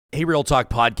Hey, Real Talk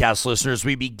podcast listeners,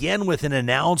 we begin with an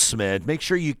announcement. Make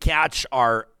sure you catch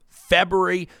our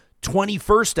February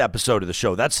 21st episode of the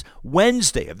show. That's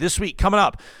Wednesday of this week coming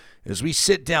up as we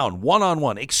sit down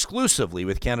one-on-one exclusively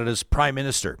with Canada's Prime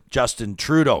Minister, Justin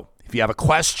Trudeau. If you have a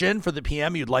question for the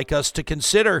PM you'd like us to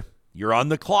consider, you're on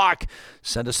the clock.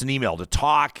 Send us an email to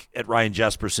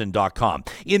talk@ryanjesperson.com.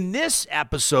 In this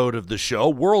episode of the show,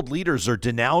 world leaders are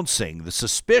denouncing the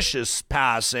suspicious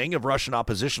passing of Russian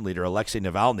opposition leader Alexei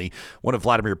Navalny, one of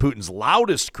Vladimir Putin's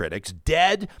loudest critics,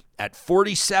 dead at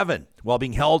 47 while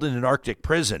being held in an Arctic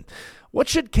prison. What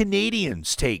should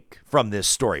Canadians take from this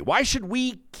story? Why should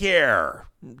we care?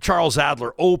 Charles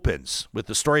Adler opens with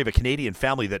the story of a Canadian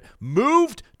family that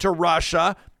moved to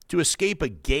Russia to escape a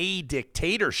gay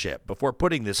dictatorship before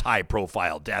putting this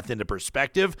high-profile death into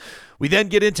perspective. We then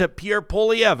get into Pierre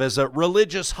Poilievre as a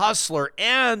religious hustler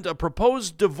and a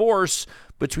proposed divorce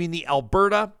between the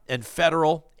Alberta and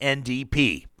federal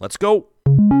NDP. Let's go.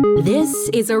 This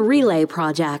is a relay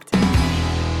project.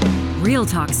 Real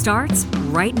Talk starts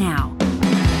right now.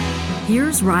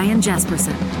 Here's Ryan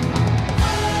Jesperson.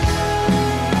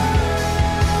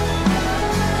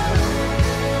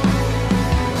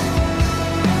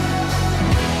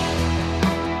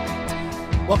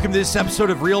 Welcome to this episode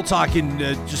of Real Talk. In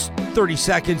just 30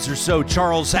 seconds or so,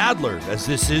 Charles Adler, as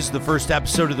this is the first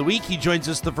episode of the week. He joins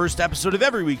us the first episode of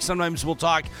every week. Sometimes we'll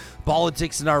talk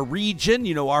politics in our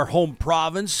region, our home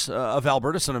province of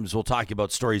Alberta. Sometimes we'll talk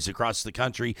about stories across the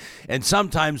country, and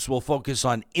sometimes we'll focus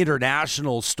on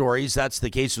international stories. That's the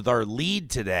case with our lead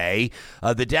today,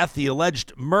 the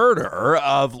alleged murder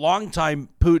of longtime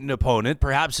Putin opponent,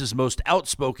 perhaps his most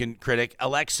outspoken critic,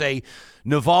 Alexei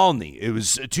Navalny. It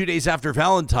was 2 days after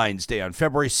Valentine's Day on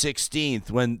February 16th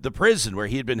when the prison where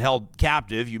he had been held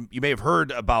captive, you may have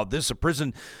heard about this, a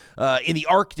prison in the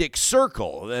Arctic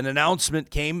Circle. An announcement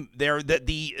came there that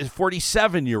the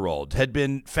 47-year-old had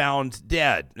been found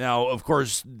dead. Now, of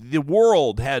course, the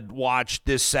world had watched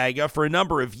this saga for a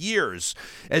number of years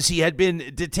as he had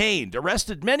been detained,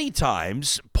 arrested many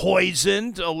times,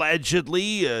 poisoned,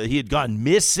 allegedly. He had gone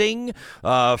missing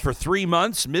for 3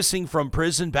 months, missing from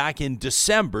prison back in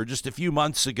December, just a few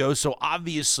months ago. So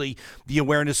obviously the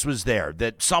awareness was there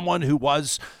that someone who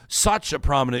was such a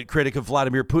prominent critic of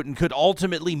Vladimir Putin could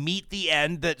ultimately meet the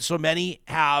end that so many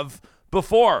have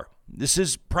before. This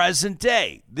is present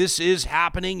day. This is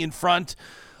happening in front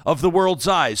of the world's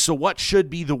eyes. So what should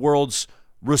be the world's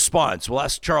response? We'll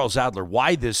ask Charles Adler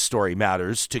why this story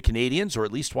matters to Canadians, or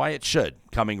at least why it should,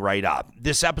 coming right up.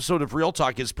 This episode of Real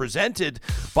Talk is presented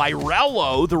by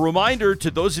Rello. The reminder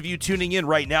to those of you tuning in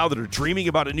right now that are dreaming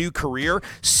about a new career,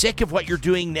 sick of what you're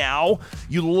doing now,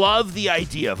 you love the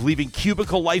idea of leaving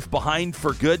cubicle life behind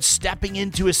for good, stepping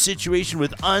into a situation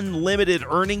with unlimited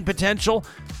earning potential.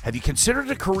 Have you considered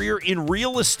a career in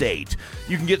real estate?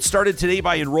 You can get started today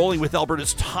by enrolling with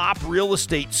Alberta's top real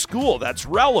estate school. That's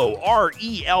Rello,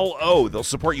 R-E-L-O. They'll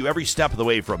support you every step of the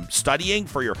way, from studying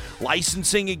for your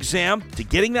licensing exam to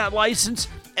getting that license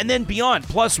and then beyond.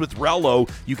 Plus, with Rello,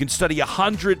 you can study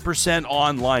 100%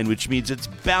 online, which means it's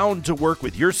bound to work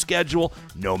with your schedule,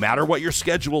 no matter what your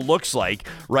schedule looks like.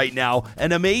 Right now,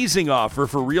 an amazing offer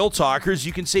for Real Talkers.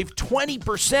 You can save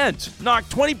 20%, knock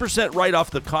 20% right off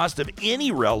the cost of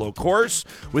any Rello course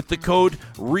with the code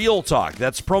REALTALK.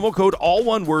 That's promo code, all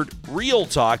one word,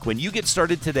 REALTALK, when you get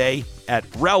started today at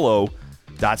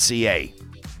rello.ca.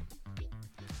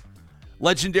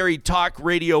 Legendary talk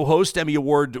radio host, Emmy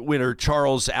Award winner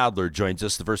Charles Adler joins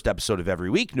us the first episode of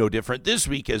every week. No different this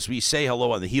week as we say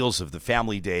hello on the heels of the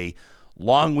Family Day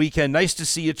long weekend. Nice to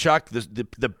see you, Chuck.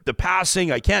 The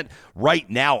passing, I can't right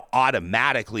now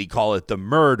automatically call it the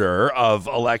murder of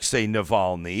Alexei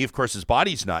Navalny. Of course, his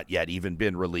body's not yet even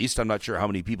been released. I'm not sure how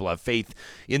many people have faith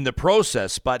in the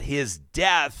process, but his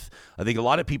death, I think a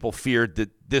lot of people feared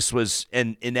that this was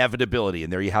an inevitability.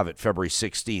 And there you have it, February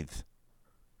 16th.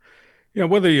 Yeah,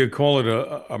 whether you call it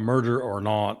a murder or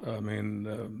not, I mean,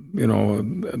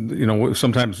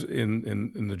 sometimes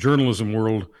in the journalism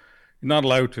world, you're not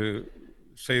allowed to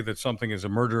say that something is a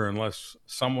murder unless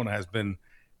someone has been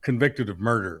convicted of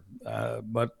murder.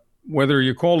 But whether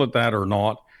you call it that or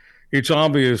not, it's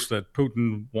obvious that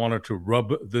Putin wanted to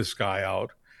rub this guy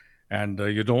out. And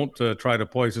you don't try to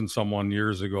poison someone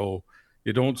years ago.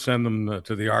 You don't send them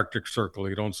to the Arctic Circle.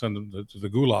 You don't send them to the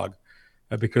Gulag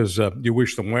because you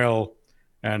wish them well.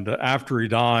 And after he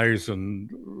dies, and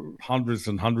hundreds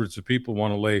of people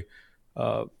want to lay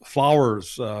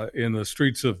flowers in the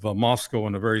streets of Moscow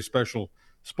in a very special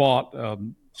spot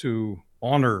to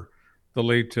honor the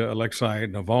late Alexei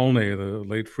Navalny, the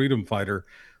late freedom fighter.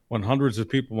 When hundreds of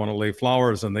people want to lay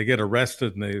flowers and they get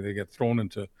arrested and they get thrown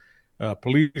into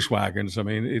police wagons. I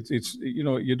mean, it's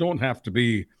you don't have to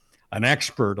be an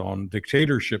expert on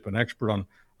dictatorship, an expert on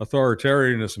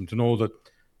authoritarianism to know that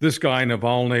this guy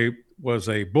Navalny was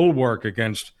a bulwark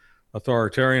against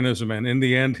authoritarianism, and in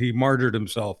the end, he martyred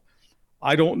himself.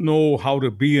 I don't know how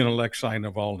to be an Alexei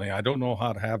Navalny. I don't know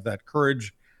how to have that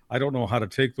courage. I don't know how to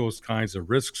take those kinds of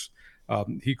risks.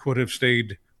 He could have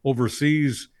stayed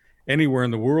overseas, anywhere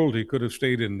in the world. He could have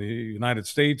stayed in the United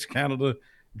States, Canada,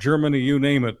 Germany, you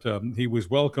name it. He was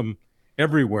welcome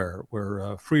everywhere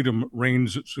where freedom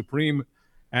reigns supreme.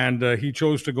 And he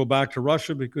chose to go back to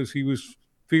Russia because he was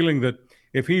feeling that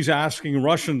if he's asking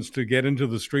Russians to get into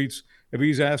the streets, if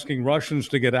he's asking Russians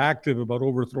to get active about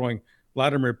overthrowing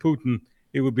Vladimir Putin,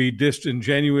 it would be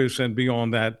disingenuous and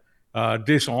beyond that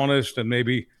dishonest and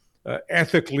maybe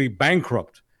ethically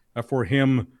bankrupt for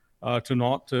him to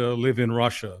not live in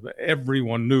Russia.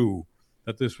 Everyone knew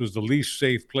that this was the least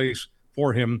safe place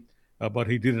for him, but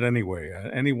he did it anyway.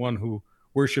 Anyone who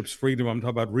worships freedom, I'm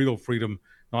talking about real freedom,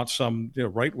 not some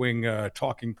right-wing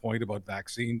talking point about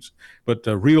vaccines, but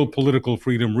real political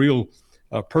freedom, real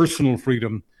personal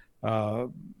freedom.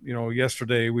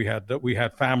 Yesterday we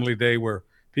had Family Day where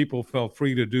people felt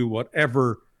free to do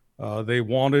whatever they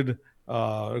wanted,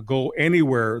 go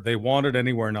anywhere they wanted,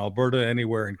 anywhere in Alberta,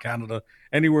 anywhere in Canada,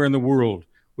 anywhere in the world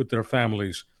with their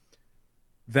families.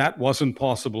 That wasn't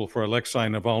possible for Alexei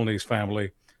Navalny's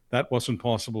family. That wasn't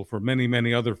possible for many,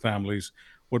 many other families.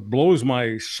 What blows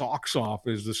my socks off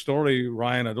is the story,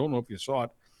 Ryan, I don't know if you saw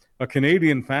it, a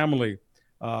Canadian family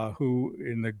who,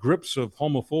 in the grips of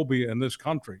homophobia in this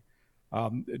country,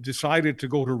 decided to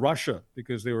go to Russia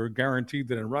because they were guaranteed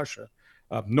that in Russia,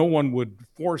 no one would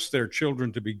force their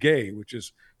children to be gay, which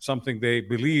is something they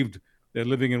believed. They're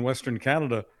living in Western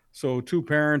Canada. So 2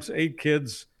 parents, 8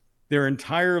 kids, their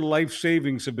entire life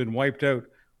savings have been wiped out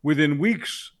within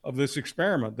weeks of this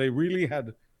experiment. They really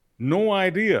had no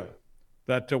idea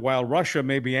that while Russia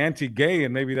may be anti-gay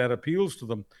and maybe that appeals to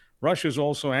them, Russia is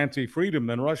also anti-freedom,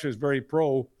 and Russia is very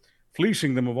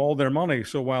pro-fleecing them of all their money.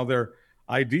 So while their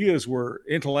ideas were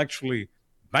intellectually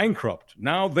bankrupt,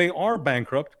 now they are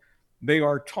bankrupt. They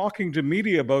are talking to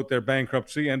media about their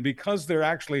bankruptcy, and because they're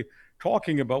actually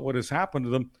talking about what has happened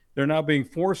to them, they're now being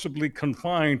forcibly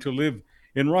confined to live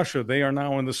in Russia. They are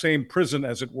now in the same prison,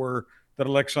 as it were, that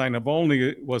Alexei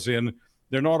Navalny was in.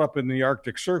 They're not up in the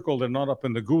Arctic Circle, they're not up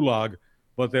in the Gulag,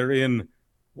 but they're in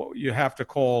what you have to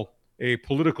call a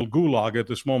political gulag at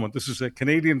this moment. This is a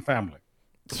Canadian family.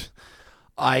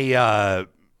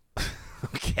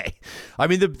 Okay. I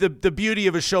mean, the beauty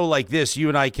of a show like this, you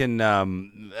and I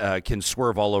can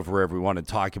swerve all over wherever we want and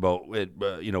talk about it,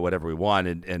 whatever we want.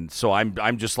 And so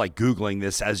I'm just like Googling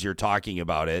this as you're talking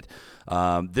about it.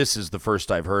 This is the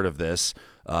first I've heard of this.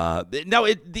 Now,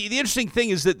 the interesting thing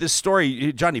is that this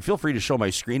story, Johnny, feel free to show my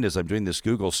screen as I'm doing this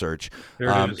Google search. There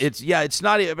it is. It's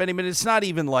not, I mean, it's not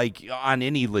even like on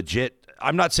any legit,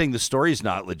 I'm not saying the story's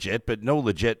not legit, but no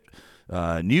legit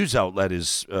news outlet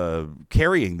is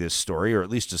carrying this story, or at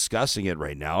least discussing it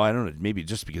right now. I don't know, maybe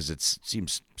just because it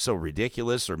seems so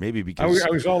ridiculous, or maybe because I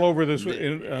was all over this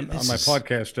on my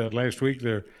podcast last week.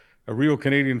 They're a real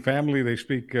Canadian family. They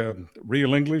speak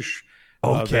real English.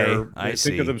 Okay, they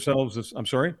think of themselves as. I'm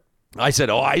sorry. I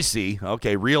said, "Oh, I see.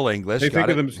 Okay, real English." They think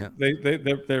of them. Yeah.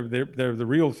 They're the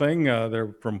real thing.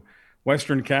 They're from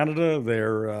Western Canada.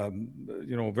 They're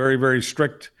very, very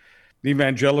strict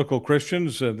evangelical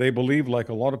Christians. They believe, like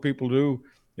a lot of people do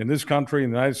in this country,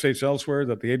 in the United States, elsewhere,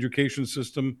 that the education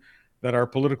system, that our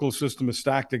political system is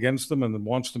stacked against them and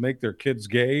wants to make their kids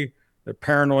gay. They're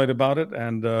paranoid about it,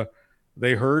 and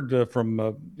they heard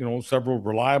from several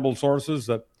reliable sources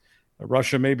that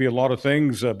Russia may be a lot of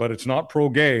things, but it's not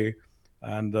pro-gay,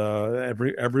 and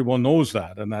everyone knows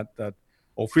that, and that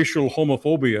official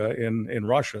homophobia in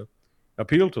Russia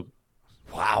appealed to them.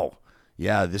 Wow.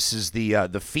 Yeah, this is the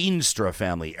Feenstra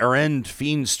family. Arend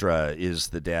Feenstra is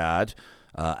the dad,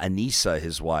 Anissa,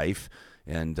 his wife.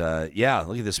 And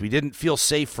look at this. We didn't feel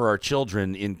safe for our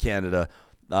children in Canada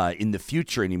in the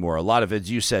future anymore. A lot of it,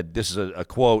 as you said, this is a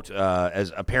quote,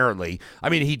 as apparently, I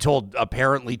mean, he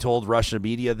apparently told Russian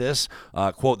media this,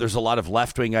 quote, "There's a lot of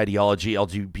left-wing ideology,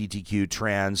 LGBTQ,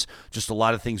 trans, just a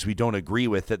lot of things we don't agree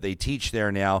with that they teach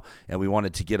there now, and we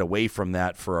wanted to get away from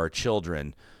that for our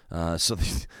children." So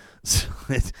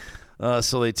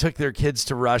they took their kids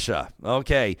to Russia.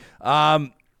 Okay.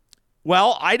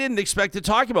 Well, I didn't expect to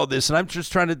talk about this, and I'm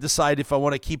just trying to decide if I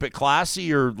want to keep it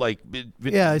classy or like.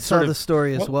 I saw the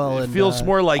story as well. It feels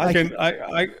more like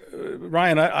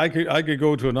Ryan. I could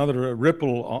go to another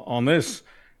ripple on this,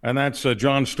 and that's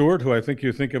Jon Stewart, who I think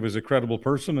you think of as a credible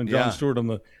person, and Jon Stewart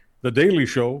on the Daily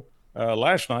Show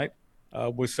last night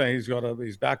was saying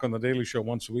he's back on the Daily Show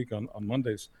once a week on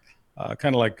Mondays,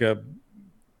 kind of like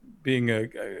being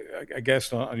a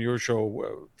guest on your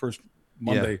show first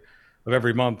Monday of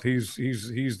every month. He's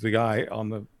the guy on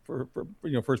the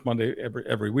first Monday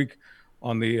every week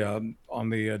on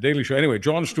the Daily Show. Anyway,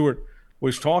 Jon Stewart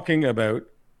was talking about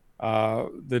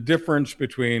the difference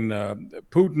between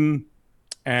Putin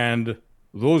and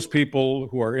those people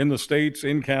who are in the States,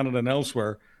 in Canada, and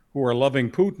elsewhere who are loving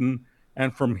Putin.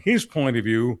 And from his point of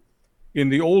view, in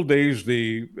the old days,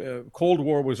 the Cold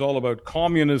War was all about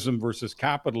communism versus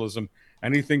capitalism.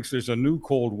 And he thinks there's a new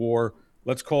Cold War.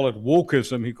 Let's call it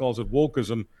wokeism. He calls it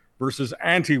wokeism versus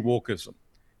anti-wokeism.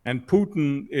 And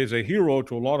Putin is a hero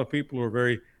to a lot of people who are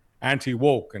very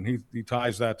anti-woke. And he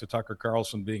ties that to Tucker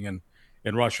Carlson being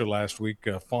in Russia last week,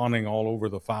 fawning all over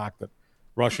the fact that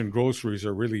Russian groceries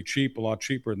are really cheap, a lot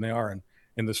cheaper than they are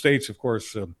in the States, of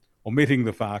course, omitting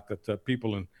the fact that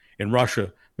people in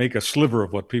Russia make a sliver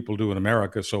of what people do in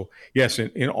America. So yes,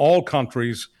 in all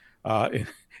countries,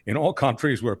 in all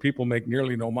countries where people make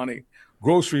nearly no money,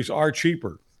 groceries are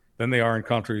cheaper than they are in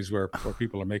countries where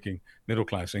people are making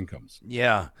middle-class incomes.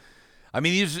 Yeah. I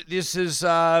mean, this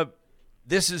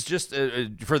is just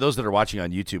for those that are watching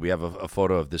on YouTube. We have a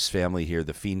photo of this family here,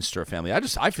 the Feenstra family.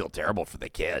 I feel terrible for the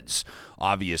kids.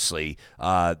 Obviously,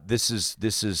 this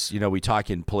is we talk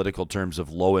in political terms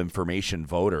of low information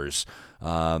voters.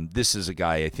 This is a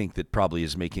guy I think that probably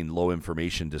is making low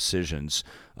information decisions.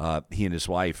 He and his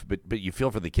wife, but you feel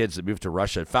for the kids that moved to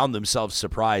Russia, found themselves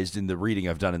surprised in the reading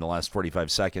I've done in the last 45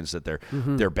 seconds that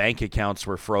their bank accounts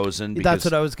were frozen. That's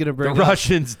what I was going to bring up. The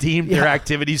Russians deemed their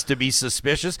activities to be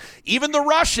suspicious. Even the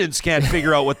Russians can't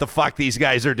figure out what the fuck these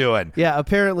guys are doing. Yeah,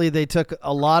 apparently they took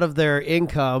a lot of their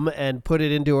income and put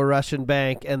it into a Russian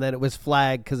bank, and then it was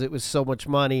flagged because it was so much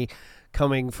money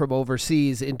coming from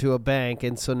overseas into a bank,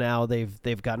 and so now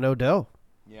they've got no dough.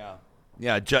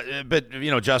 Yeah, but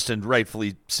Justin,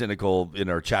 rightfully cynical in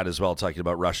our chat as well, talking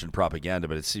about Russian propaganda.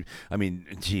 But I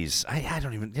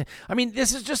don't even. I mean,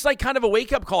 this is just like kind of a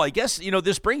wake up call, I guess.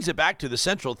 This brings it back to the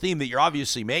central theme that you're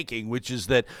obviously making, which is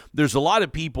that there's a lot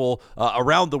of people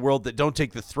around the world that don't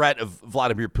take the threat of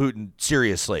Vladimir Putin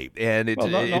seriously, and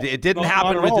it didn't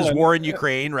happen with his war in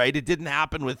Ukraine, right? It didn't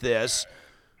happen with this.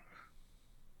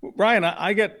 Ryan,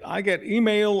 I get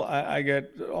email, I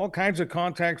get all kinds of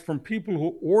contacts from people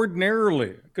who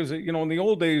ordinarily, because in the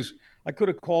old days I could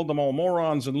have called them all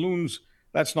morons and loons.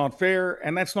 That's not fair,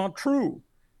 and that's not true.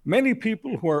 Many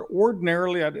people who are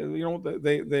ordinarily,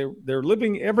 they're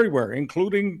living everywhere,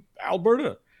 including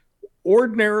Alberta.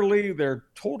 Ordinarily, they're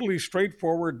totally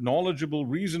straightforward, knowledgeable,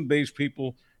 reason-based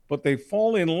people, but they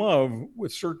fall in love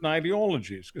with certain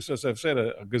ideologies. Because as I've said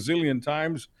a gazillion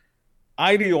times,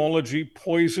 ideology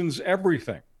poisons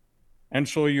everything. And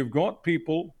so you've got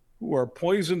people who are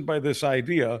poisoned by this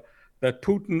idea that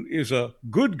Putin is a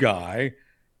good guy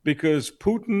because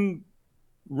Putin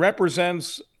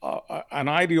represents an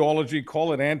ideology,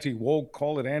 call it anti-woke,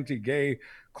 call it anti-gay,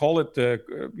 call it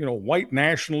white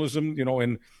nationalism.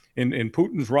 In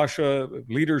Putin's Russia,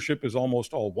 leadership is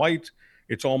almost all white.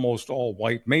 It's almost all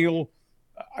white male.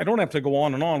 I don't have to go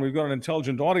on and on. We've got an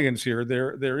intelligent audience here.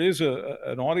 There is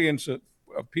an audience of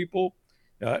people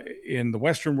in the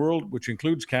Western world, which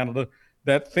includes Canada,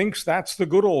 that thinks that's the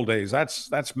good old days.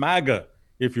 That's MAGA,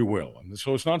 if you will. And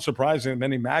so it's not surprising that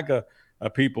many MAGA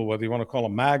people, whether you want to call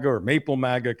them MAGA or Maple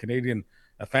MAGA, Canadian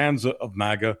fans of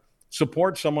MAGA,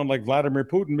 support someone like Vladimir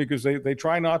Putin because they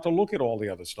try not to look at all the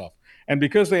other stuff. And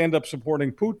because they end up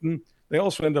supporting Putin, they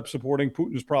also end up supporting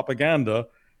Putin's propaganda.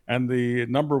 And the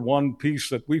number one piece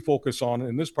that we focus on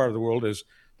in this part of the world is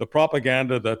the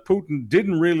propaganda that Putin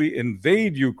didn't really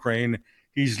invade Ukraine.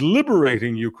 He's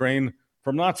liberating Ukraine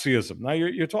from Nazism. Now,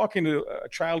 you're talking to a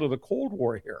child of the Cold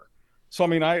War here. So, I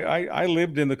mean, I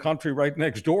lived in the country right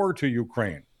next door to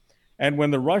Ukraine. And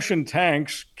when the Russian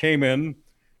tanks came in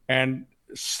and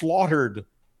slaughtered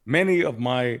many of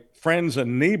my friends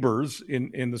and neighbors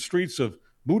in the streets of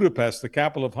Budapest, the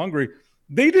capital of Hungary,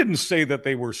 they didn't say that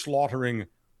they were slaughtering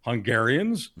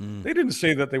Hungarians. They didn't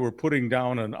say that they were putting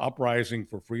down an uprising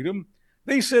for freedom.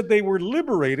 They said they were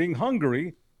liberating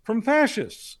Hungary from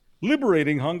fascists,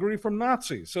 liberating Hungary from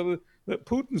Nazis. So the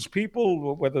Putin's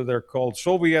people, whether they're called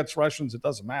Soviets, Russians, it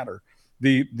doesn't matter.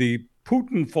 The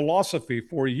Putin philosophy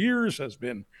for years has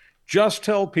been just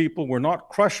tell people we're not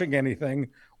crushing anything.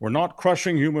 We're not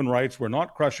crushing human rights. We're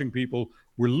not crushing people.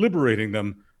 We're liberating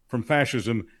them from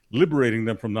fascism, liberating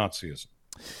them from Nazism.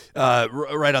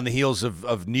 Right on the heels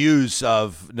of news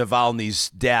of Navalny's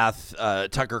death,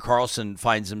 Tucker Carlson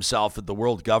finds himself at the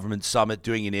World Government Summit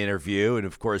doing an interview. And,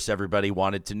 of course, everybody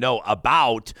wanted to know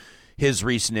about his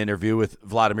recent interview with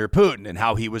Vladimir Putin and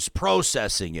how he was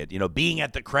processing it, being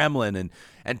at the Kremlin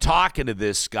and talking to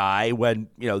this guy when,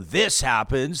 this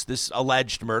happens, this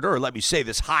alleged murder, or let me say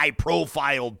this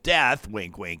high-profile death,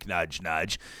 wink, wink, nudge,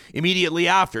 nudge, immediately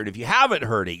after. And if you haven't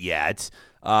heard it yet,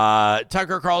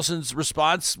 Tucker Carlson's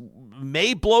response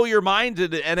may blow your mind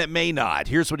and it may not.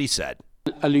 Here's what he said.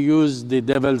 I'll use the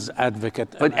devil's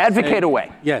advocate. But advocate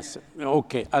away. Yes.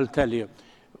 Okay, I'll tell you.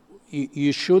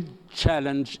 You should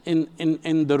challenge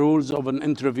in the rules of an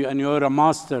interview, and you're a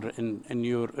master in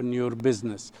your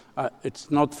business. It's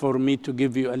not for me to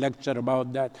give you a lecture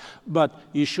about that, but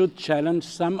you should challenge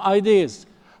some ideas.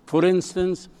 For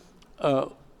instance,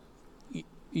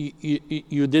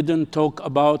 you didn't talk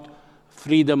about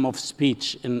freedom of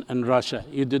speech in Russia.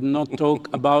 You did not talk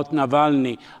about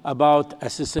Navalny, about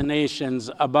assassinations,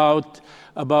 about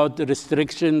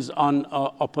restrictions on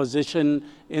opposition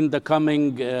in the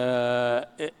coming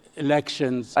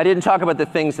elections. I didn't talk about the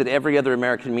things that every other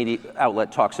American media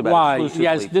outlet talks about. Why? Exclusively.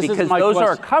 Yes, this because is my those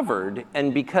question. are covered,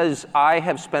 and because I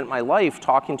have spent my life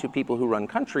talking to people who run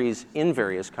countries in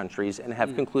various countries and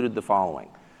have concluded the following: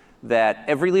 that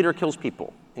every leader kills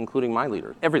people, including my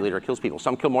leader. Every leader kills people.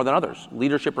 Some kill more than others.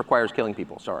 Leadership requires killing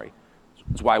people. Sorry.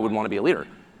 That's why I would want to be a leader.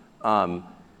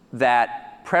 That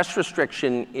press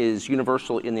restriction is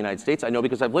universal in the United States. I know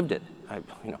because I've lived it.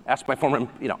 Ask my former,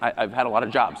 I've had a lot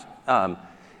of jobs.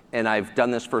 And I've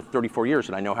done this for 34 years,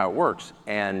 and I know how it works.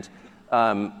 And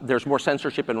there's more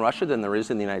censorship in Russia than there is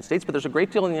in the United States, but there's a great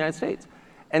deal in the United States.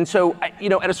 And so,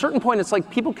 at a certain point, it's like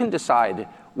people can decide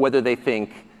whether they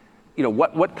think,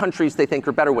 what countries they think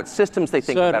are better, what systems they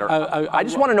think are better. I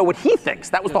just want to know what he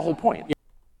thinks. That was the whole point.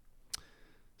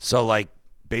 So,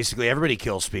 basically everybody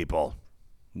kills people.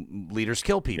 Leaders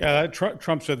kill people. Yeah,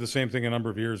 Trump said the same thing a number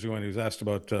of years ago when he was asked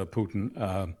about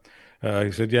Putin.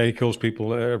 He said, yeah, he kills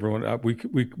people. Everyone,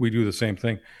 we do the same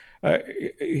thing.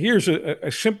 Here's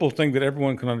a simple thing that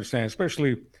everyone can understand,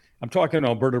 especially, I'm talking in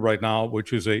Alberta right now,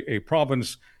 which is a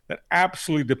province that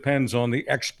absolutely depends on the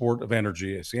export of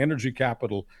energy. It's the energy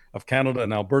capital of Canada,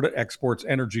 and Alberta exports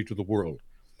energy to the world.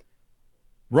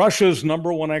 Russia's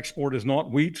number one export is not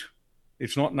wheat.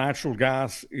 It's not natural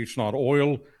gas. It's not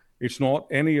oil. It's not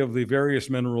any of the various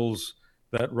minerals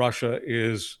that Russia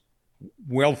is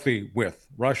wealthy with.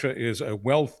 Russia is a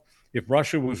wealth. If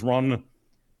Russia was run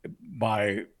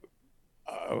by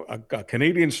a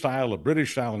Canadian style, a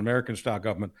British style, an American style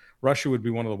government, Russia would be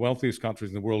one of the wealthiest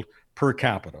countries in the world per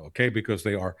capita, okay, because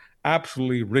they are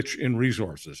absolutely rich in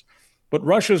resources. But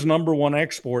Russia's number one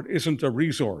export isn't a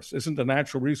resource, isn't a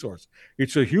natural resource.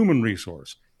 It's a human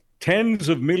resource. Tens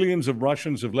of millions of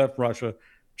Russians have left Russia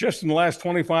just in the last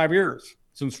 25 years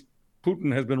since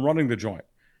Putin has been running the joint.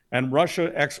 And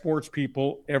Russia exports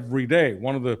people every day.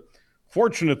 One of the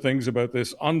fortunate things about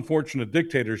this unfortunate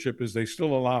dictatorship is they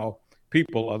still allow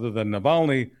people, other than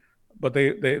Navalny, but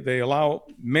they allow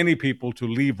many people to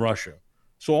leave Russia.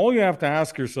 So all you have to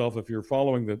ask yourself, if you're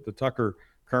following the Tucker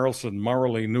Carlson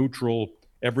morally neutral,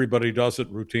 everybody does it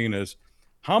routine, is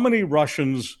how many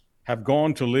Russians have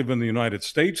gone to live in the United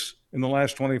States in the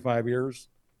last 25 years?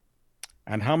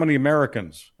 And how many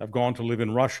Americans have gone to live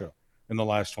in Russia in the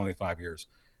last 25 years?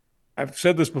 I've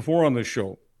said this before on this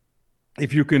show.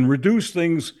 If you can reduce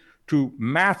things to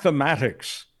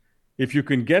mathematics, if you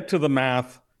can get to the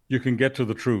math, you can get to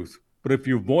the truth. But if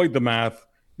you avoid the math,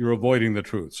 you're avoiding the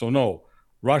truth. So no,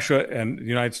 Russia and the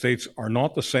United States are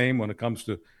not the same when it comes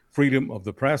to freedom of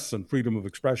the press and freedom of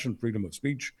expression, freedom of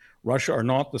speech. Russia are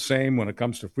not the same when it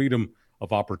comes to freedom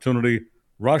of opportunity.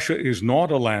 Russia is not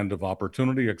a land of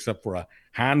opportunity except for a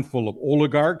handful of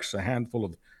oligarchs, a handful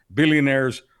of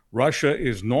billionaires. Russia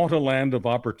is not a land of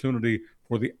opportunity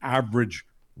for the average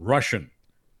Russian.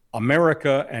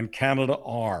 America and Canada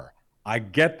are. I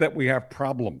get that we have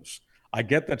problems. I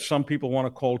get that some people want to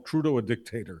call Trudeau a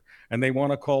dictator and they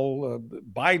want to call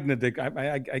Biden a dictator.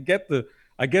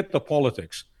 I get the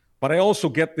politics, but I also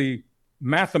get the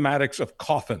mathematics of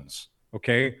coffins,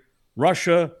 okay?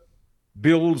 Russia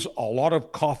builds a lot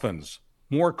of coffins,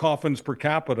 more coffins per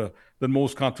capita than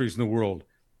most countries in the world.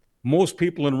 Most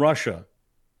people in Russia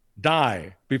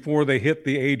die before they hit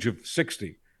the age of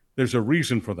 60. There's a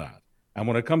reason for that. And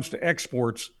when it comes to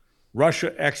exports,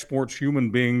 Russia exports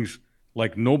human beings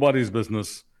like nobody's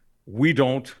business. We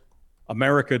don't.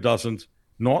 America doesn't.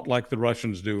 Not like the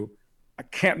Russians do. I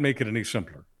can't make it any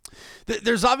simpler.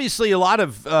 There's obviously a lot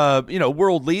of,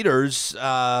 world leaders,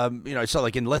 I saw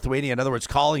in Lithuania, in other words,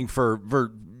 calling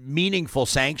for meaningful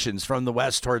sanctions from the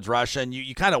West towards Russia. And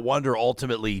you kind of wonder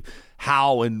ultimately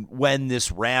how and when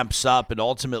this ramps up and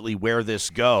ultimately where this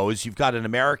goes. You've got an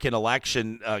American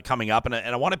election coming up, and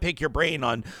I want to pick your brain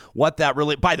on what that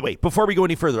really. By the way, before we go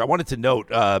any further, I wanted to note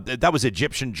that was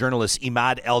Egyptian journalist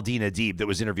Imad Eldin Adib that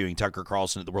was interviewing Tucker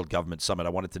Carlson at the World Government Summit. I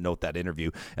wanted to note that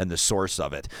interview and the source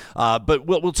of it. But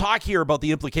we'll talk here about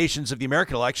the implications of the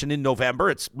American election in November.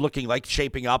 It's looking like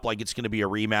shaping up like it's going to be a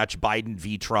rematch, Biden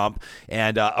v. Trump,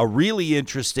 and a really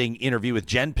interesting interview with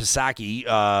Jen Psaki.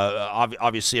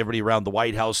 Obviously, everybody around the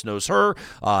White House knows her.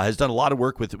 Has done a lot of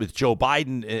work with Joe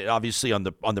Biden, obviously on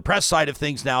the press side of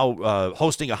things. Now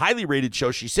hosting a highly rated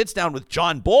show. She sits down with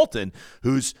John Bolton,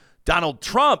 who's Donald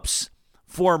Trump's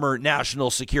former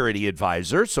national security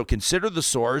advisor. So consider the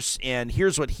source. And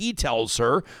here's what he tells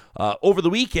her over the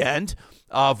weekend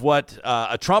of what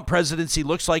a Trump presidency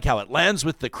looks like, how it lands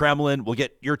with the Kremlin. We'll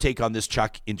get your take on this,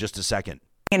 Chuck, in just a second.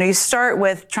 You start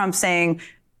with Trump saying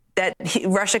that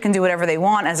Russia can do whatever they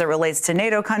want as it relates to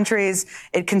NATO countries.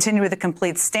 It continued with a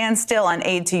complete standstill on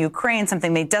aid to Ukraine,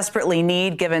 something they desperately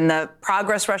need given the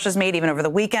progress Russia's made even over the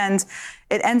weekend.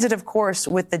 It ended, of course,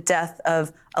 with the death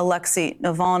of Alexei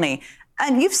Navalny.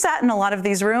 And you've sat in a lot of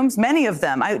these rooms, many of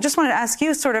them. I just wanted to ask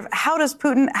you sort of how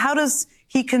does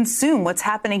he consume what's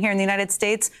happening here in the United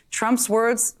States? Trump's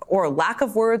words, or lack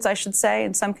of words, I should say,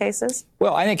 in some cases?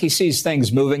 Well, I think he sees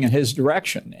things moving in his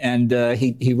direction. And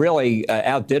he really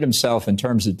outdid himself in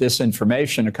terms of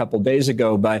disinformation a couple of days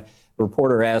ago by a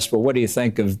reporter asked, well, what do you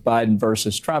think of Biden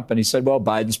versus Trump? And he said, well,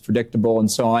 Biden's predictable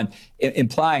and so on,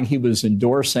 implying he was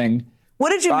endorsing What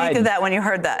did you Biden. make of that when you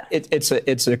heard that? It's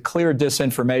a clear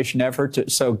disinformation effort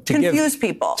to confuse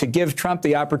people, to give Trump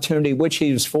the opportunity, which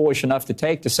he was foolish enough to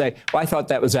take, to say, well, I thought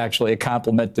that was actually a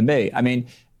compliment to me. I mean,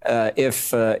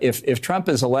 if Trump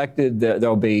is elected,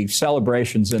 there'll be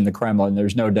celebrations in the Kremlin.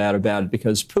 There's no doubt about it,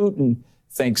 because Putin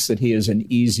thinks that he is an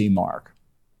easy mark.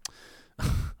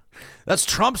 That's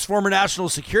Trump's former national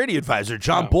security advisor,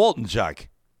 John Bolton, Chuck.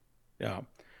 Yeah.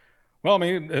 Well, I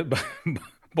mean,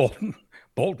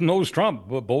 Bolton knows Trump,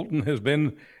 but Bolton has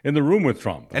been in the room with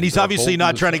Trump. And he's obviously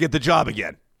not trying to get the job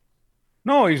again.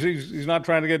 No, he's not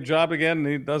trying to get a job again.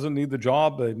 He doesn't need the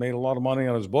job. He made a lot of money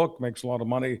on his book, makes a lot of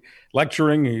money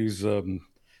lecturing. He's an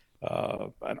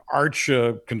arch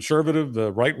conservative,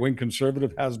 the right-wing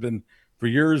conservative, has been for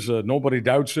years. Nobody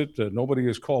doubts it. Nobody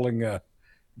is calling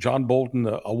John Bolton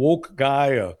a woke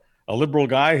guy, a liberal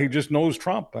guy. He just knows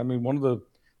Trump. I mean, one of the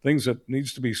things that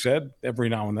needs to be said every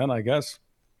now and then, I guess,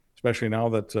 especially now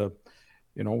that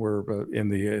we're in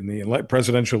the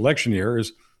presidential election year,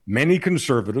 is many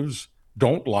conservatives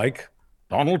don't like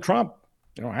Donald Trump.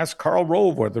 Ask Karl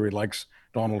Rove whether he likes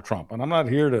Donald Trump. And I'm not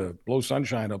here to blow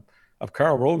sunshine of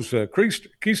Karl Rove's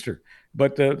keister.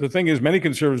 But the thing is, many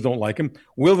conservatives don't like him.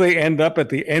 Will they end up at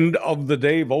the end of the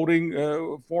day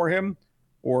voting for him,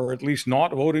 or at least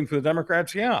not voting for the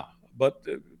Democrats? Yeah. But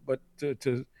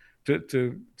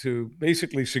to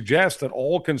basically suggest that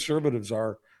all conservatives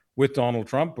are with Donald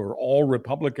Trump or all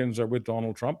Republicans are with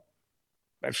Donald Trump,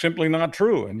 that's simply not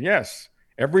true. And yes,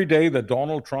 every day that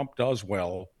Donald Trump does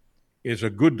well is a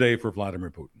good day for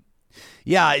Vladimir Putin.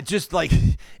 Yeah, it's just like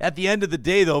at the end of the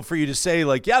day, though, for you to say,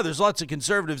 like, yeah, there's lots of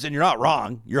conservatives, and you're not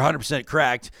wrong. You're 100%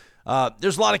 correct.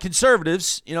 There's a lot of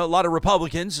conservatives, a lot of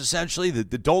Republicans, essentially, that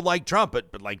don't like Trump,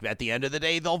 but like at the end of the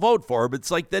day, they'll vote for him.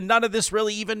 It's like then none of this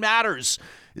really even matters.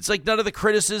 It's like none of the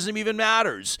criticism even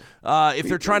matters. If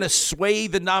they're trying to sway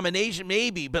the nomination,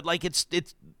 maybe, but like it's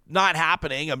not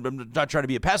happening. I'm not trying to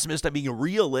be a pessimist. I'm being a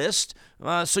realist.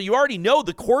 So you already know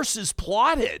the course is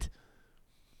plotted.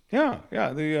 Yeah,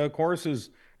 the course is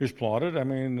plotted. I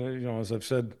mean, as I've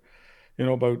said,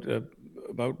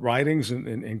 about ridings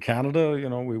in Canada,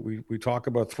 we talk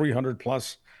about 300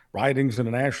 plus ridings in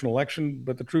a national election,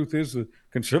 but the truth is the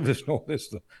Conservatives know this,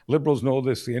 the Liberals know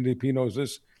this, the NDP knows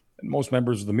this, and most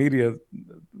members of the media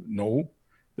know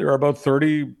there are about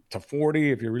 30 to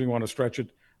 40, if you really want to stretch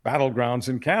it, battlegrounds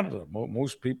in Canada.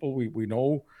 Most people, we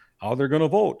know how they're going to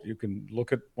vote. You can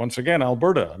look at, once again,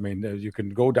 Alberta. I mean, you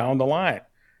can go down the line.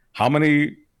 How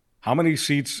many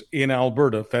seats in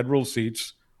Alberta, federal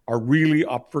seats, are really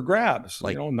up for grabs?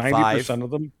 Like 90% of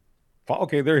them.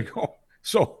 Okay, there you go.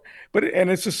 So, and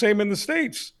it's the same in the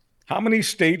states. How many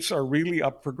states are really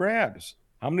up for grabs?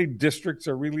 How many districts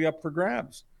are really up for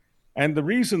grabs? And the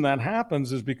reason that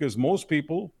happens is because most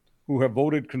people who have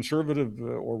voted conservative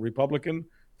or Republican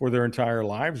for their entire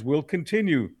lives will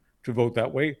continue to vote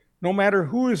that way, no matter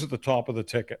who is at the top of the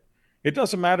ticket. It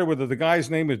doesn't matter whether the guy's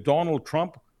name is Donald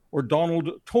Trump or Donald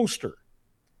Toaster.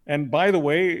 And by the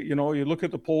way, you look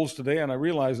at the polls today, and I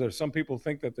realize that some people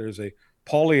think that there's a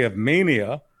Poilievre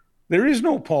mania. There is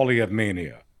no Poilievre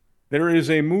mania. There is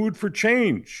a mood for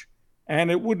change.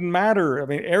 And it wouldn't matter. I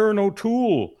mean, Erin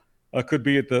O'Toole could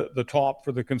be at the top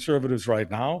for the Conservatives right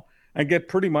now and get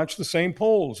pretty much the same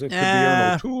polls. It could be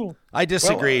Aaron O'Toole. I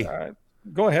disagree. Well,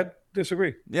 go ahead.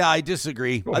 Disagree. Yeah, I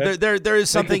disagree. Go ahead. There is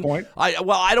something. Point. I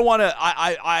don't want to.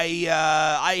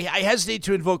 I hesitate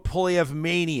to invoke Poilievre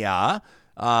mania.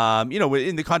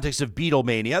 In the context of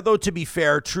Beatlemania, though, to be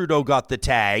fair, Trudeau got the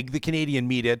tag. The Canadian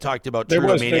media talked about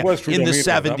Trudeau mania in the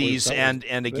 70s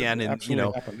and again in,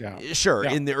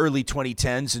 in the early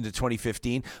 2010s into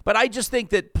 2015. But I just think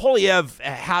that Poilievre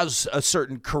has a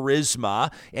certain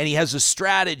charisma and he has a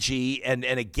strategy and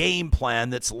a game plan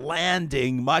that's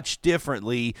landing much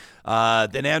differently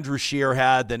than Andrew Scheer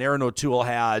had, than Aaron O'Toole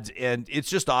had. And it's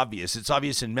just obvious. It's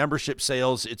obvious in membership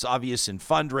sales. It's obvious in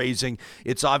fundraising.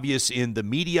 It's obvious in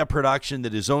the media production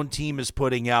that his own team is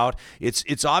putting out.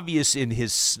 It's obvious in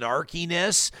his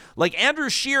snarkiness. Like Andrew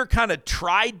Scheer kind of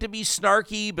tried to be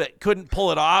snarky but couldn't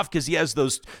pull it off because he has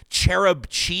those cherub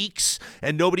cheeks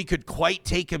and nobody could quite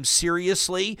take him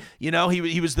seriously.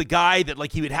 He was the guy that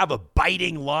like he would have a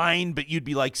biting line, but you'd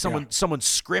be like someone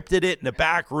scripted it in a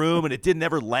back room and it didn't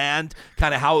ever land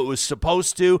kind of how it was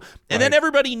supposed to. And then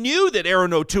everybody knew that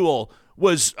Aaron O'Toole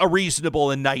was a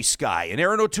reasonable and nice guy. And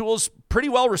Aaron O'Toole's pretty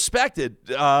well respected,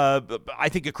 I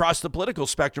think, across the political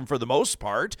spectrum for the most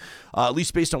part, at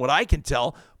least based on what I can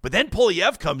tell. But then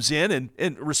Poilievre comes in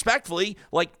and respectfully,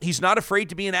 like, he's not afraid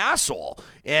to be an asshole.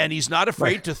 And he's not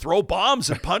afraid to throw bombs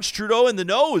and punch Trudeau in the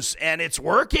nose. And it's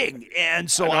working.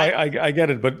 And so I get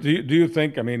it. But do you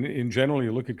think, I mean, in general,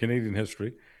 you look at Canadian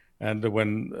history, and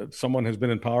when someone has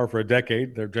been in power for a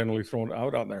decade, they're generally thrown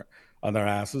out on their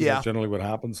asses. Yeah. That's generally what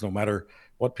happens, no matter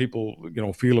what people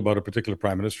feel about a particular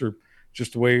prime minister.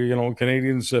 Just the way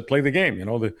Canadians play the game.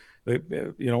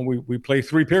 We play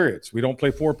 3 periods. We don't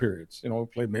play 4 periods. We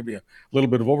play maybe a little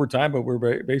bit of overtime, but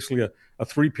we're basically a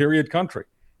 3-period country.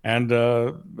 And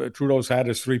Trudeau's had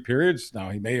his 3 periods. Now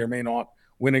he may or may not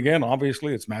win again.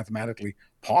 Obviously, it's mathematically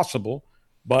possible.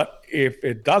 But if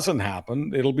it doesn't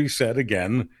happen, it'll be said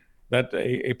again that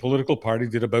a political party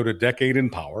did about a decade in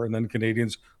power, and then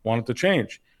Canadians wanted to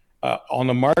change. On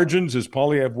the margins, is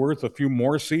Poilievre worth a few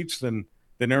more seats than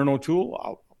Aaron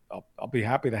O'Toole? I'll be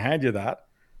happy to hand you that.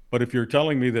 But if you're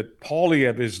telling me that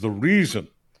Poilievre is the reason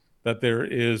that there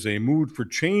is a mood for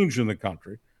change in the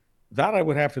country, that I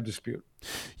would have to dispute.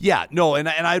 Yeah, no, and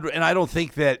I don't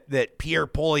think that Pierre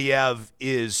Poilievre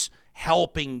is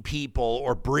helping people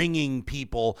or bringing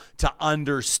people to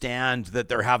understand that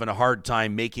they're having a hard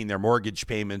time making their mortgage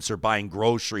payments or buying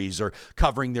groceries or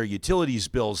covering their utilities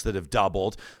bills that have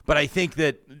doubled. But I think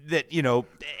that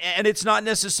and it's not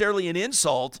necessarily an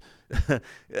insult,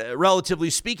 relatively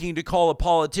speaking, to call a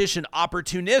politician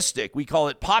opportunistic. We call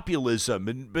it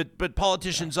populism, but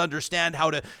politicians understand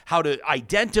how to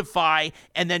identify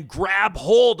and then grab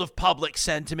hold of public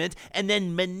sentiment and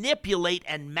then manipulate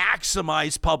and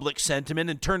maximize public sentiment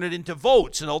and turn it into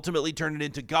votes and ultimately turn it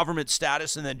into government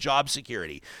status and then job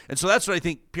security. And so that's what I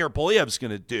think Pierre Poilievre's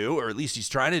going to do, or at least he's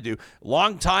trying to do.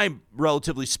 Long time,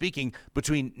 relatively speaking,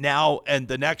 between now and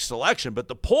the next election, but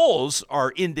the polls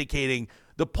are indicating.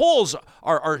 The polls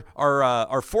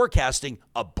are forecasting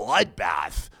a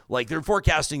bloodbath. Like, they're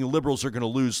forecasting the Liberals are going to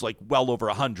lose like well over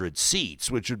 100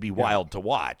 seats, which would be wild to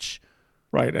watch.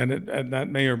 Right, and that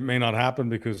may or may not happen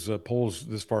because polls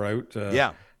this far out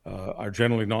are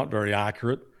generally not very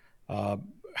accurate.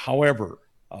 However,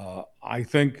 I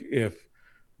think if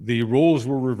the roles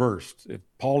were reversed, if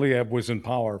Poilievre was in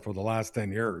power for the last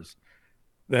 10 years,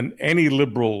 then any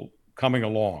Liberal coming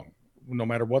along, no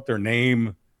matter what their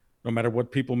name, no matter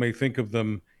what people may think of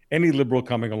them, any Liberal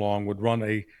coming along would run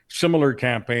a similar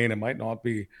campaign. It might not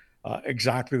be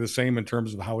exactly the same in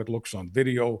terms of how it looks on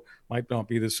video, might not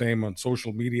be the same on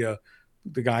social media.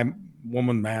 The guy,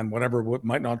 woman, man, whatever,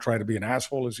 might not try to be an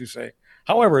asshole, as you say.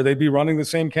 However, they'd be running the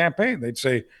same campaign. They'd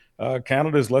say,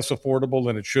 Canada is less affordable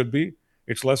than it should be.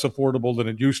 It's less affordable than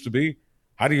it used to be.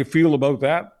 How do you feel about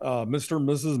that, Mr.,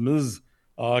 Mrs., Ms.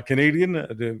 Canadian?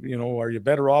 Are you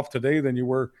better off today than you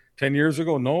were 10 years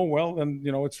ago? No. Well, then,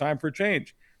 it's time for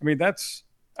change. I mean,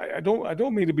 I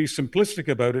don't mean to be simplistic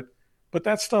about it, but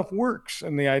that stuff works.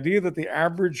 And the idea that the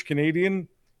average Canadian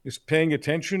is paying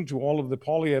attention to all of the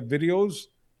Poilievre videos,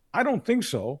 I don't think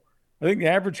so. I think the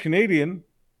average Canadian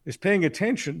is paying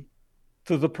attention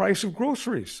to the price of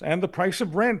groceries and the price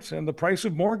of rent and the price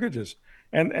of mortgages.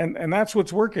 And that's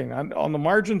what's working. On the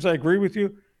margins, I agree with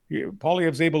you.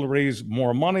 Poilievre's able to raise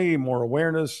more money, more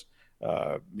awareness,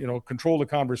 control the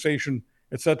conversation,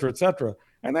 et cetera, et cetera.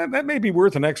 And that may be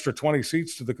worth an extra 20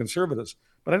 seats to the Conservatives.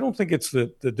 But I don't think it's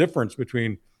the difference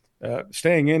between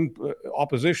staying in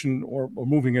opposition or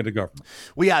moving into government.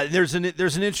 Well, yeah, there's an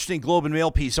interesting Globe and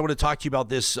Mail piece. I want to talk to you about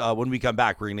this when we come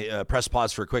back. We're going to press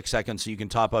pause for a quick second so you can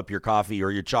top up your coffee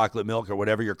or your chocolate milk or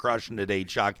whatever you're crushing today,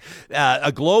 Chuck.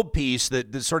 A Globe piece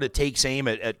that sort of takes aim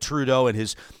at Trudeau and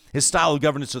his style of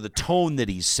governance, or the tone that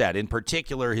he's set. In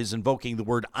particular, his invoking the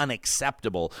word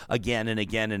unacceptable again and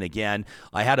again and again.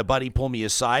 I had a buddy pull me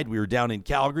aside. We were down in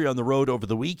Calgary on the road over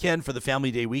the weekend for the Family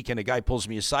Day weekend. A guy pulls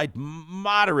me aside,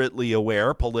 moderately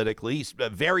aware politically,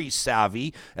 very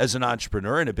savvy as an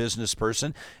entrepreneur and a business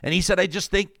person. And he said, I just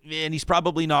think, and he's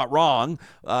probably not wrong,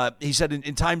 he said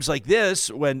in times like this,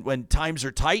 when times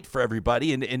are tight for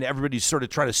everybody and everybody's sort of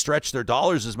trying to stretch their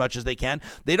dollars as much as they can,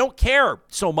 they don't care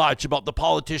so much about the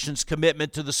politicians'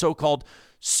 commitment to the so-called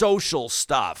social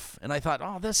stuff. And I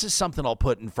thought, this is something I'll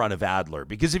put in front of Adler.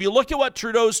 Because if you look at what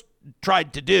Trudeau's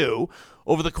tried to do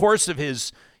over the course of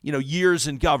his years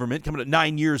in government, coming at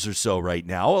 9 years or so right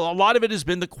now, a lot of it has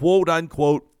been the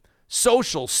quote-unquote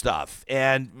social stuff.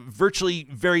 And virtually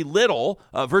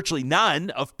none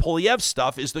of Poilievre's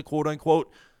stuff is the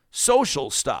quote-unquote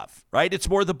social stuff, right? It's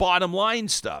more the bottom line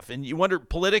stuff. And you wonder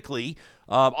politically,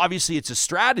 obviously it's a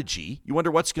strategy. You wonder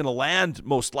what's going to land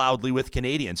most loudly with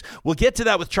Canadians. We'll get to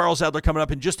that with Charles Adler coming up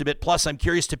in just a bit. Plus, I'm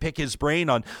curious to pick his brain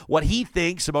on what he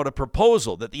thinks about a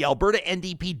proposal that the Alberta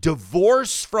NDP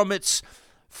divorce from its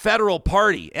federal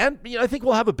party. And I think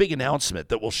we'll have a big announcement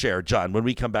that we'll share, John, when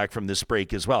we come back from this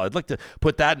break as well. I'd like to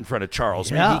put that in front of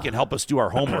Charles. Yeah. Maybe he can help us do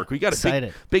our homework. We got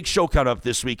a big show coming up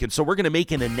this week, and so we're going to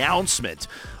make an announcement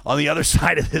on the other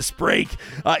side of this break.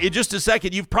 In just a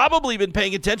second, you've probably been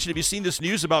paying attention. Have you seen this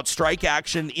news about strike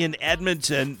action in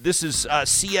Edmonton? This is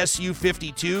CSU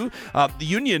 52. The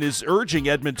union is urging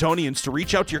Edmontonians to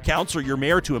reach out to your councillor, your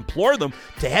mayor, to implore them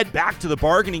to head back to the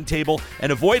bargaining table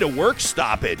and avoid a work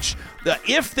stoppage.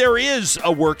 If there is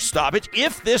a work stoppage,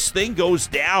 if this thing goes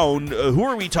down, who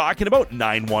are we talking about?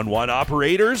 911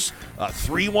 operators,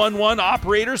 311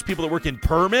 operators, people that work in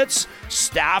permits,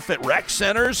 staff at rec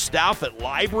centers, staff at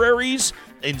libraries,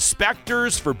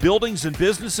 inspectors for buildings and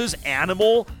businesses,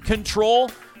 animal control,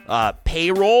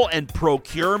 payroll and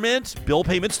procurement, bill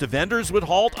payments to vendors would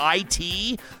halt,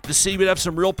 IT. The city would have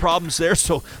some real problems there,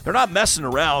 so they're not messing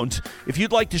around. If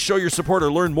you'd like to show your support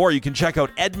or learn more, you can check out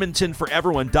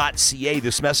edmontonforeveryone.ca.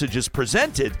 This message is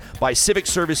presented by Civic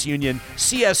Service Union,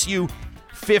 CSU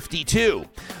 52.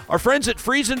 Our friends at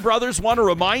Friesen Brothers want to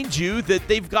remind you that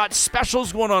they've got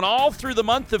specials going on all through the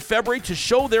month of February to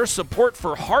show their support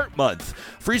for Heart Month.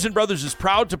 Friesen Brothers is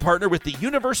proud to partner with the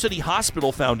University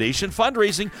Hospital Foundation,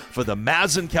 fundraising for the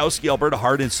Mazankowski Alberta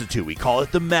Heart Institute. We call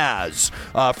it the Maz.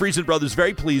 Friesen Brothers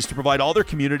very pleased to provide all their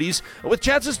communities with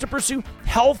chances to pursue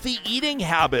healthy eating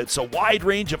habits, a wide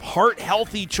range of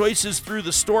heart-healthy choices through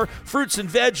the store, fruits and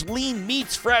veg, lean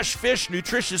meats, fresh fish,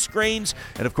 nutritious grains,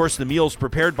 and of course the meals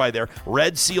prepared by their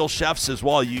Red Seal chefs as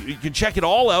well. You can check it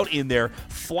all out in their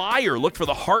flyer. Look for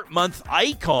the Heart Month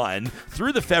icon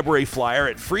through the February flyer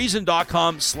at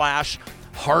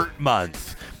friesen.com/Heart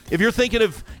Month. If you're thinking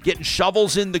of getting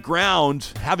shovels in the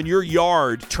ground, having your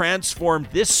yard transformed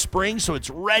this spring so it's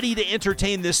ready to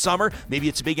entertain this summer, maybe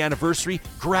it's a big anniversary,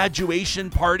 graduation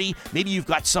party, maybe you've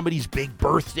got somebody's big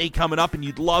birthday coming up and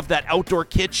you'd love that outdoor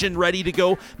kitchen ready to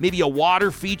go, maybe a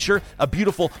water feature, a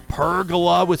beautiful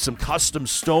pergola with some custom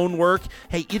stonework.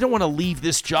 Hey, you don't want to leave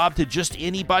this job to just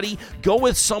anybody. Go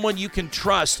with someone you can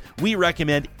trust. We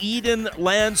recommend Eden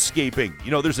Landscaping.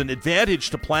 There's an advantage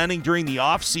to planning during the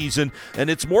off season, and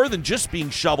it's more than just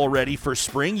being shovel ready for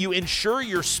spring. You ensure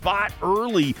your spot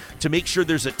early to make sure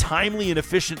there's a timely and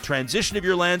efficient transition of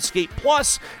your landscape.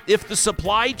 Plus, if the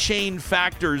supply chain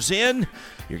factors in,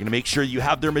 you're going to make sure you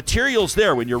have their materials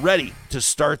there when you're ready to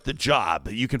start the job.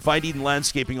 You can find Eden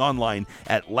Landscaping online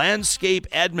at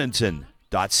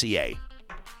landscapeedmonton.ca.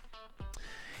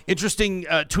 Interesting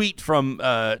tweet from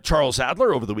Charles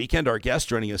Adler over the weekend, our guest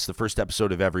joining us the first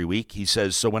episode of every week. He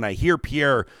says, so when I hear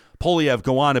Pierre Poilievre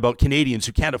go on about Canadians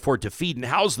who can't afford to feed and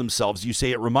house themselves, you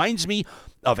say it reminds me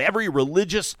of every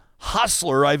religious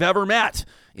hustler I've ever met,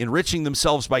 enriching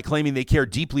themselves by claiming they care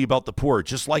deeply about the poor,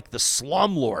 just like the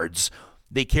slumlords.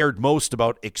 They cared most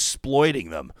about exploiting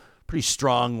them. Pretty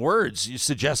strong words. You're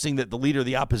suggesting that the leader of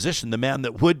the opposition, the man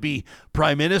that would be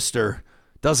prime minister,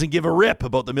 doesn't give a rip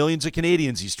about the millions of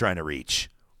Canadians he's trying to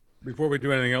reach. Before we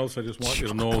do anything else, I just want you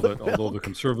to know that although the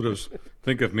Conservatives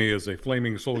think of me as a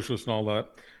flaming socialist and all that,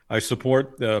 I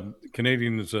support the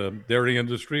Canadians' dairy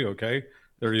industry, okay?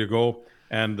 There you go.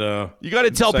 And you got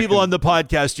to tell people on the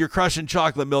podcast you're crushing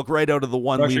chocolate milk right out of the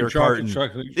 1 liter carton.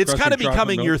 It's kind of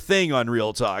becoming your thing on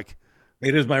Real Talk.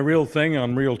 It is my real thing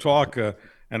on Real Talk,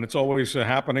 and it's always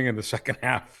happening in the second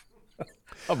half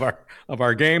of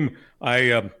our game.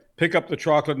 I pick up the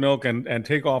chocolate milk and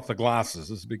take off the glasses.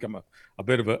 This has become a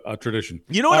bit of a tradition.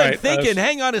 You know what I'm thinking?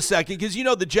 Hang on a second, because you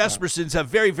know the Jespersons have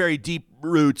very, very deep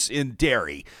roots in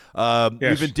dairy. Yes.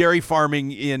 We've been dairy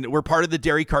farming we're part of the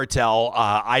dairy cartel.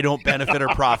 I don't benefit or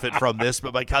profit from this,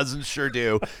 but my cousins sure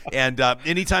do. And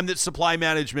anytime that supply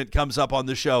management comes up on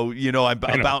the show, you know, I'm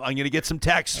going to get some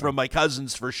texts from my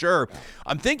cousins for sure.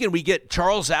 I'm thinking we get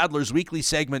Charles Adler's weekly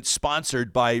segment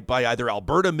sponsored by either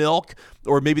Alberta Milk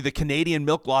or maybe the Canadian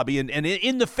Milk Lobby. And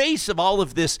in the face of all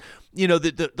of this, you know,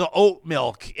 the oat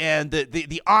milk and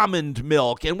the almond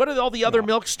milk, and what are all the other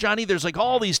milks, Johnny? There's like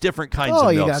all these different kinds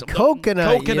of milks. You got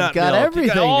coconut you've got milk, everything,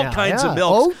 you got all now. kinds of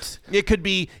milks. Oat. It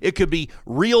could be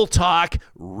real talk,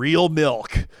 real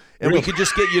milk, and we could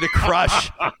just get you to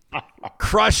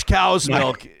crush cow's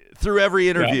milk through every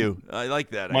interview. Yeah. I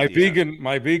like that. My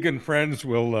idea. vegan friends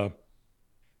will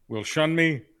shun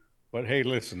me, but hey,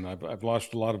 listen, I've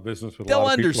lost a lot of business with a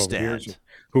lot of people over the years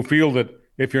who feel that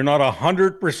if you're not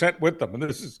 100% with them, and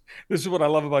this is what I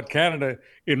love about Canada.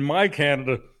 In my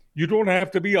Canada, you don't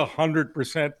have to be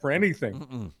 100% for anything.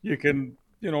 Mm-mm. You can,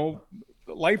 you know,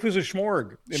 life is a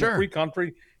schmorg. In a free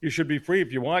country, you should be free.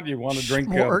 If you want to drink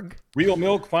real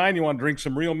milk, fine. You want to drink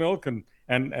some real milk and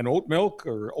oat milk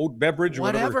or oat beverage or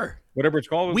whatever it's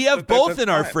called. We have both in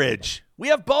our fridge. We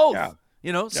have both. Yeah.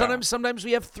 You know, sometimes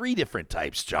we have 3 different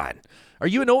types, John. Are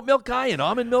you an oat milk guy, an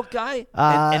almond milk guy,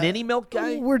 and any milk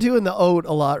guy? We're doing the oat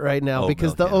a lot right now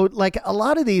because oat, like a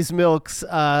lot of these milks,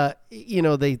 you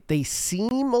know, they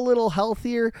seem a little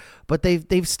healthier, but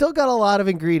they've still got a lot of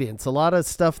ingredients, a lot of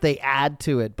stuff they add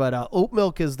to it. But oat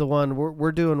milk is the one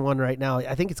we're doing one right now.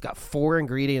 I think it's got 4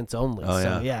 ingredients only. Oh,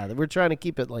 so yeah, we're trying to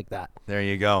keep it like that. There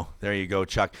you go,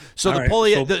 Chuck. So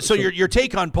your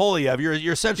take on Polyev,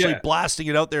 you're essentially blasting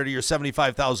it out there to your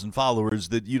 75,000 followers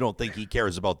that you don't think he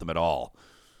cares about them at all.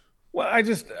 Well,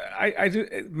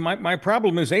 my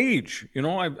problem is age. You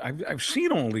know, I've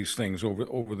seen all these things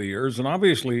over the years, and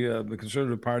obviously the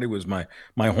Conservative Party was my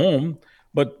home.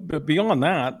 But beyond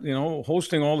that, you know,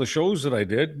 hosting all the shows that I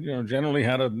did, you know, generally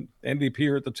had an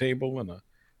NDP at the table and a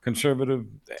Conservative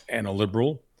and a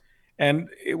Liberal, and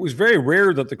it was very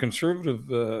rare that the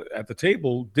Conservative at the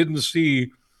table didn't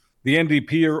see the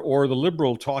NDP or the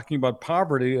Liberal talking about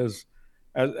poverty as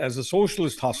a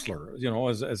socialist hustler, you know,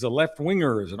 as a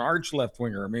left-winger, as an arch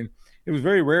left-winger. I mean, it was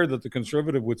very rare that the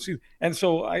Conservative would see. And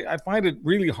so I find it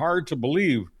really hard to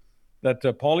believe that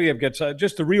Polyev gets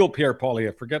just the real Pierre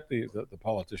Polyev, forget the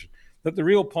politician, that the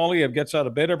real Polyev gets out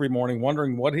of bed every morning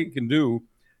wondering what he can do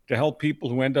to help people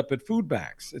who end up at food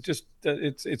banks. It just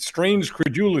it's strange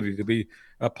credulity, to be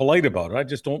polite about it. I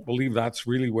just don't believe that's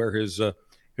really where his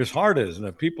heart is. And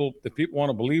if people want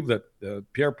to believe that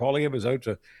Pierre Polyev is out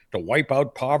to wipe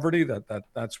out poverty,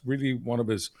 that's really one of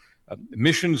his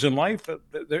missions in life,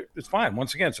 it's fine.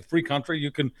 Once again, it's a free country.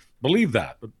 You can believe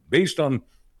that. But based on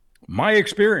my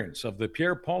experience of the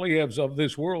Pierre Polyevs of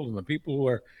this world and the people who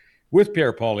are with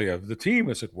Pierre Polyev, the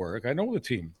team is at work. I know the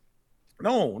team.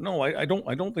 No, I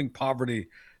don't think poverty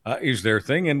is their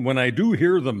thing. And when I do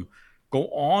hear them go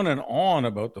on and on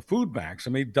about the food banks, I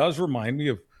mean, it does remind me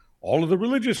of all of the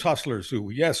religious hustlers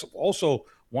who, yes, also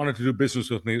wanted to do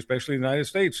business with me, especially in the United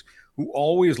States, who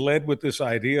always led with this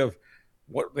idea of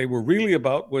what they were really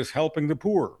about was helping the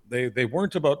poor. They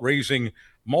weren't about raising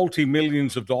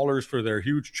multi-millions of dollars for their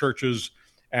huge churches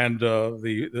and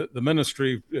the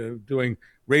ministry doing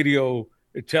radio,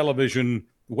 television,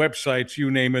 websites, you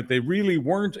name it. They really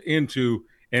weren't into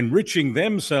enriching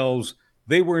themselves.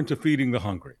 They were into feeding the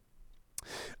hungry.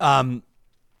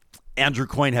 Andrew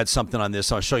Coyne had something on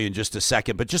this. I'll show you in just a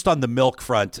second. But just on the milk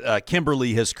front,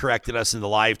 Kimberly has corrected us in the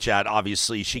live chat.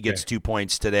 Obviously, she gets 2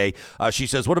 points today. She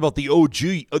says, what about the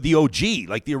OG,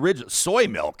 like the original soy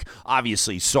milk?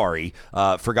 Obviously, sorry,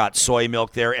 forgot soy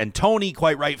milk there. And Tony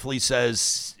quite rightfully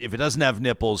says, if it doesn't have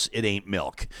nipples, it ain't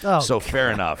milk. Fair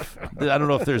enough. I don't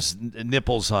know if there's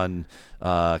nipples on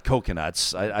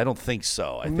coconuts. I don't think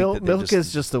so. I think milk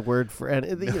is just a word for,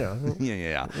 you know.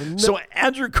 Yeah. So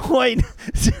Andrew Coyne,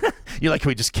 you're like,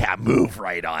 we just can't move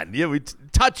right on. Yeah, we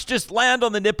just land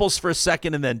on the nipples for a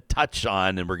second and then touch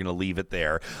on, and we're going to leave it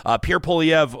there. Pierre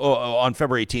Polyev on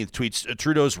February 18th tweets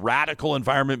Trudeau's radical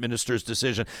environment minister's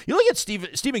decision. You look at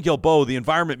Stephen Guilbeault, the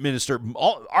environment minister,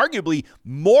 arguably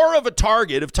more of a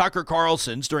target of Tucker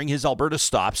Carlson's during his Alberta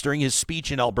stops, during his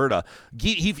speech in Alberta.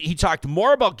 He talked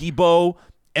more about Guilbeault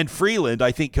and Freeland,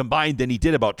 I think, combined than he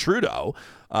did about Trudeau.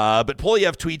 But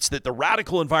Polyev tweets that the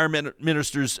radical environment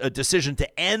minister's decision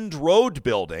to end road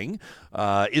building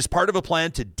is part of a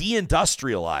plan to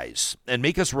deindustrialize and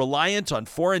make us reliant on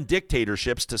foreign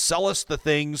dictatorships to sell us the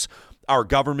things our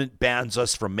government bans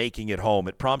us from making it home.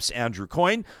 It prompts Andrew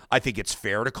Coyne. I think it's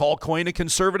fair to call Coyne a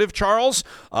conservative, Charles,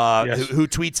 Yes. who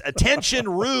tweets, "Attention,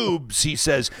 rubes," he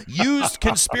says, "used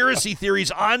conspiracy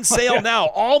theories on sale now.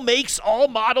 All makes, all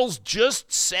models,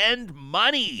 just send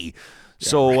money."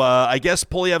 So I guess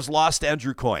Poilievre's lost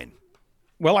Andrew Coyne.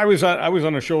 Well, I was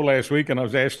on a show last week, and I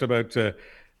was asked about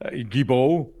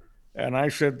Guilbeault, and I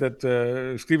said that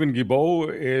Stephen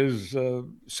Guilbeault is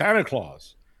Santa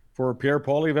Claus for Pierre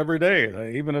Poilievre every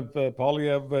day. Even if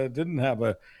Poilievre didn't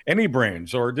have any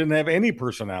brains or didn't have any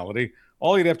personality,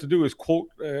 all he'd have to do is quote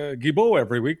Guilbeault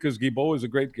every week, because Guilbeault is a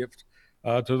great gift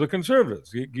to the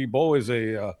Conservatives. Guilbeault is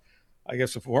I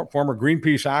guess, a former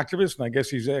Greenpeace activist, and I guess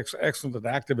he's excellent at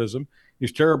activism.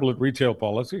 He's terrible at retail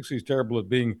politics. He's terrible at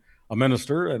being a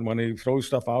minister, and when he throws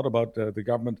stuff out about the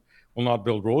government will not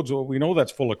build roads, well, we know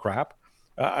that's full of crap.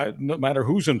 No matter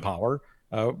who's in power,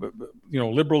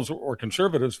 liberals or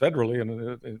conservatives federally,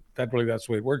 and federally that's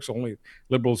the way it works. Only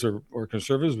liberals or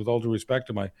conservatives, with all due respect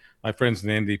to my friends in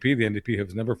the NDP. The NDP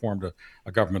has never formed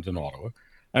a government in Ottawa.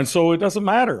 And so it doesn't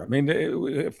matter. I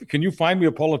mean, can you find me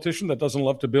a politician that doesn't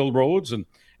love to build roads and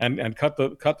cut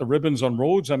the ribbons on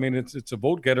roads? I mean, it's a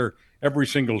vote getter every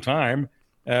single time.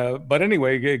 But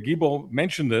anyway, Guilbeault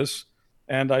mentioned this,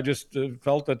 and I just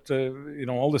felt that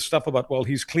all this stuff about, well,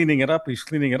 he's cleaning it up.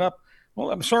 Well,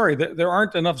 I'm sorry, there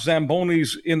aren't enough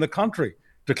Zambonis in the country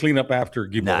to clean up after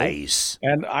Guilbeault. Nice.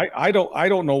 And I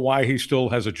don't know why he still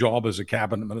has a job as a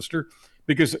cabinet minister,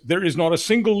 because there is not a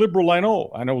single liberal I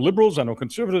know. I know liberals, I know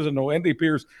conservatives, I know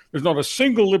NDPers. There's not a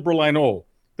single liberal I know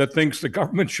that thinks the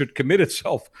government should commit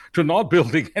itself to not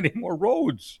building any more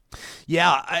roads.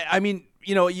 Yeah, I mean,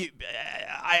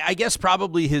 I guess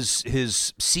probably his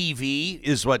CV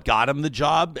is what got him the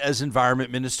job as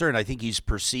environment minister, and I think he's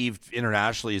perceived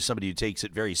internationally as somebody who takes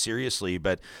it very seriously.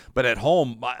 But at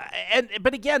home,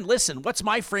 but again, listen, what's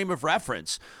my frame of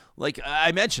reference? Like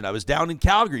I mentioned, I was down in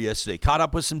Calgary yesterday, caught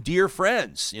up with some dear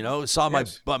friends, saw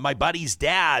my buddy's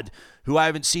dad, who I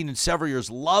haven't seen in several years.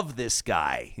 Love this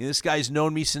guy. This guy's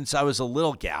known me since I was a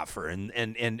little gaffer.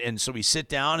 And so we sit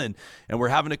down and we're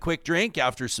having a quick drink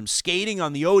after some skating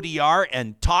on the ODR,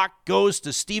 and talk goes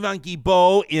to Stephen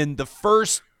Guilbeault in the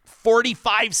first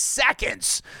 45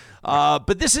 seconds.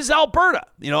 But this is Alberta.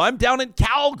 I'm down in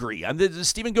Calgary.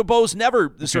 Stephen Guilbeault's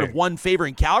never sort of one favor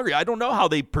in Calgary. I don't know how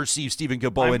they perceive Stephen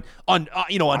Guilbeault on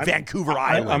Vancouver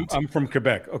Island. I'm from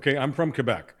Quebec. Okay, I'm from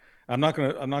Quebec. I'm not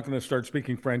gonna start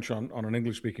speaking French on an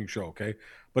English speaking show. Okay,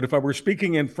 but if I were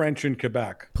speaking in French in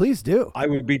Quebec, please do. I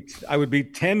would be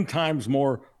 10 times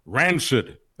more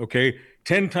rancid. Okay,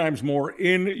 10 times more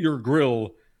in your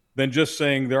grill than just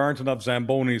saying there aren't enough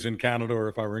Zambonis in Canada, or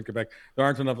if I were in Quebec, there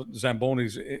aren't enough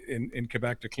Zambonis in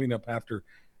Quebec to clean up after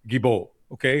Guilbeault.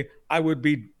 Okay,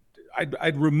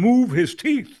 I'd remove his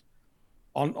teeth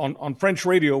on French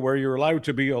radio, where you're allowed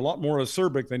to be a lot more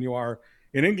acerbic than you are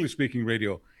in English-speaking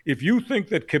radio. If you think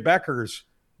that Quebecers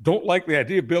don't like the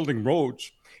idea of building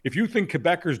roads, if you think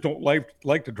Quebecers don't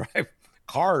like to drive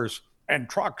cars and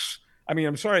trucks, I mean,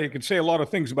 I'm sorry, you can say a lot of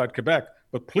things about Quebec,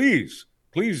 but please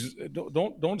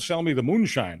don't sell me the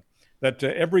moonshine that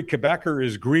every Quebecer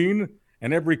is green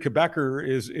and every Quebecer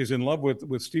is in love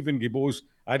with Stephen Guilbeault's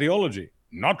ideology.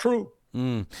 Not true.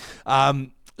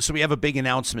 So we have a big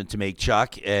announcement to make,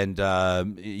 Chuck, and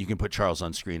you can put Charles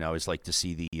on screen. I always like to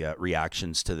see the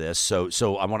reactions to this. So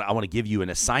I want to give you an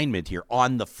assignment here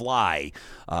on the fly.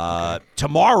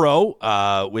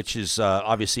 Tomorrow, which is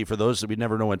obviously for those that we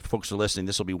never know when folks are listening,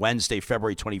 this will be Wednesday,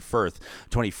 February 21st.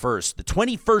 The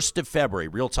 21st of February,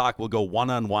 Real Talk will go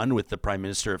one-on-one with the Prime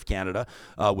Minister of Canada,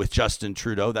 with Justin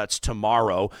Trudeau. That's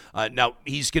tomorrow. Now,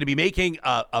 he's going to be making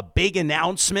a big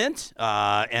announcement,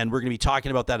 and we're going to be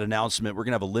talking about that announcement. We're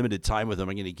going to have a limited time with him.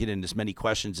 I'm going to get in as many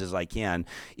questions as I can.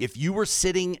 If you were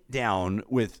sitting down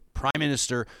with Prime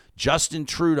Minister Justin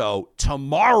Trudeau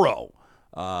tomorrow,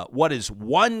 what is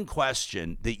one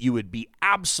question that you would be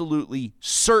absolutely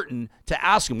certain to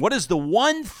ask him? What is the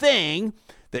one thing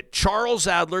that Charles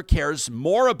Adler cares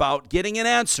more about getting an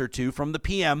answer to from the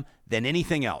PM than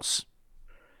anything else?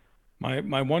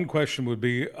 My one question would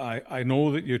be, I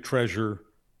know that you treasure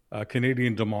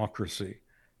Canadian democracy.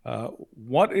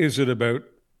 What is it about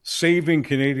saving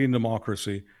Canadian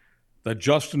democracy that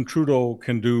Justin Trudeau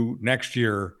can do next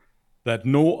year that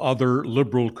no other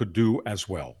Liberal could do as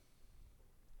well?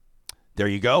 There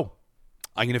you go.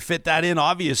 I'm going to fit that in,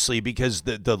 obviously, because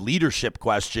the leadership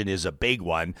question is a big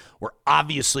one. We're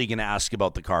obviously going to ask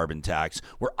about the carbon tax.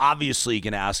 We're obviously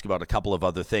going to ask about a couple of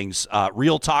other things.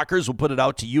 Real Talkers, we'll put it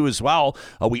out to you as well.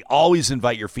 We always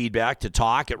invite your feedback to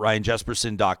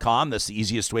talk@ryanjesperson.com. That's the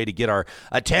easiest way to get our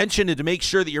attention and to make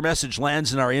sure that your message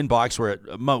lands in our inbox where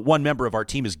one member of our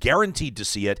team is guaranteed to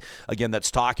see it. Again,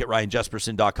 that's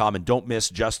talk@ryanjesperson.com. And don't miss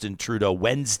Justin Trudeau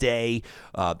Wednesday.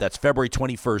 That's February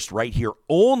 21st right here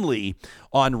only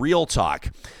on Real Talk.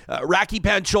 Raki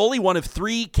Pancholi, one of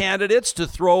 3 candidates to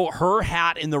throw her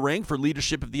hat in the ring for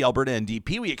leadership of the Alberta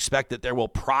NDP. We expect that there will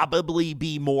probably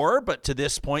be more, but to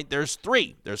this point, there's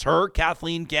 3. There's her,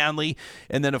 Kathleen Ganley,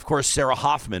 and then, of course, Sarah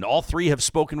Hoffman. All 3 have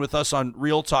spoken with us on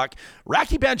Real Talk.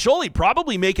 Raki Pancholi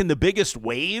probably making the biggest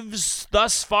waves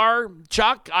thus far,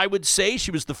 Chuck, I would say.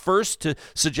 She was the first to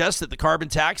suggest that the carbon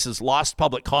tax has lost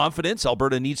public confidence.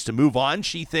 Alberta needs to move on,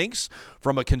 she thinks,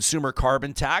 from a consumer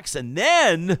carbon tax. And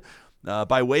then,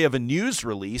 by way of a news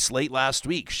release late last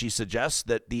week, she suggests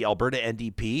that the Alberta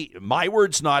NDP, my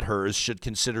words, not hers, should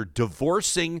consider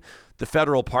divorcing the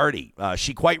federal party.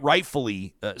 She quite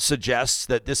rightfully suggests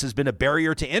that this has been a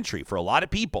barrier to entry for a lot of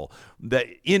people that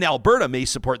in Alberta may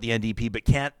support the NDP but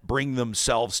can't bring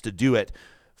themselves to do it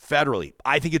federally.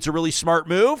 I think it's a really smart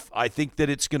move. I think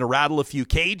that it's going to rattle a few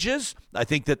cages. I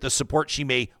think that the support she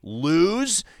may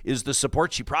lose is the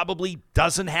support she probably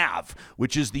doesn't have,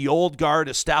 which is the old guard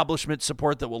establishment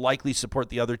support that will likely support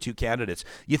the other 2 candidates.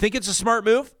 You think it's a smart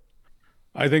move?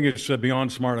 I think it's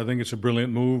beyond smart. I think it's a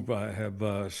brilliant move. I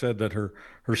have said that her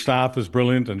staff is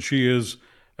brilliant, and she is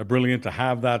brilliant to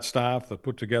have that staff that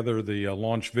put together the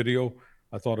launch video.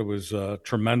 I thought it was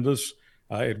tremendous.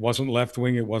 It wasn't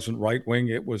left-wing, it wasn't right-wing,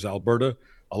 it was Alberta,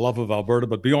 a love of Alberta,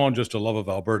 but beyond just a love of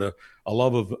Alberta, a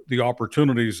love of the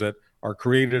opportunities that are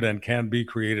created and can be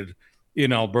created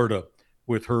in Alberta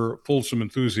with her fulsome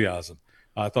enthusiasm.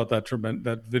 I thought that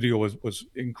video was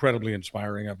incredibly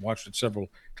inspiring. I've watched it several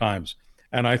times.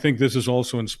 And I think this is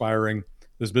also inspiring,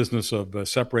 this business of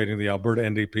separating the Alberta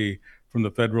NDP from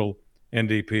the federal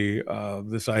NDP,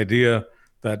 this idea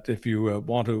that if you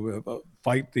want to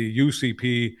fight the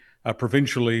UCP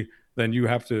provincially, then you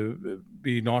have to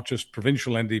be not just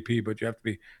provincial NDP, but you have to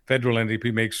be federal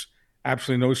NDP. Makes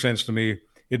absolutely no sense to me.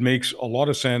 It makes a lot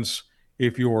of sense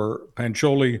if you're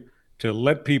Pancholi to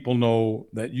let people know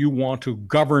that you want to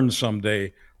govern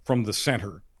someday from the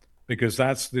center, because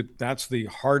that's the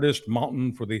hardest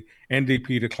mountain for the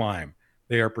NDP to climb.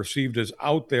 They are perceived as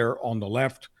out there on the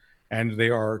left, and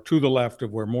they are to the left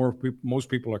of where most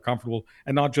people are comfortable,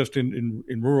 and not just in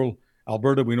rural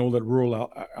Alberta. We know that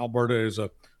rural Alberta is a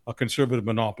conservative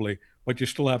monopoly, but you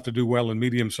still have to do well in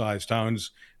medium-sized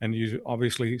towns, and you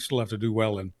obviously still have to do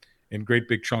well in great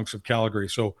big chunks of Calgary.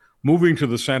 So moving to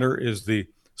the center is the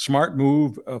smart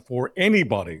move for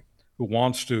anybody who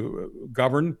wants to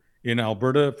govern in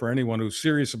Alberta, for anyone who's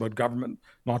serious about government,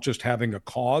 not just having a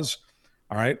cause.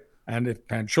 All right. And if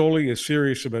Pancholi is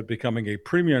serious about becoming a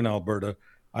premier in Alberta,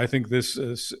 I think this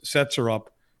sets her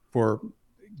up for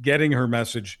getting her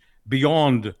message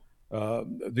beyond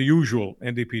the usual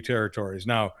NDP territories.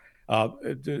 Now,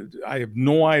 I have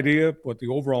no idea what the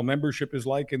overall membership is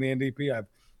like in the NDP. I have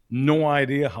no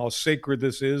idea how sacred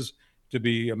this is to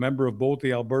be a member of both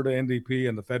the Alberta NDP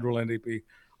and the federal NDP.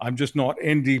 I'm just not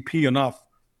NDP enough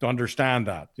to understand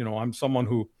that. You know, I'm someone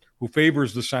who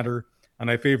favors the center, and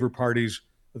I favor parties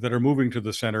that are moving to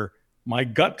the center. My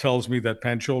gut tells me that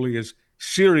Pancholi is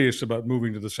serious about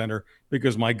moving to the center,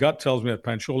 because my gut tells me that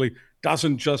Pancholi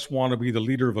doesn't just want to be the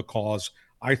leader of a cause.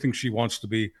 I think she wants to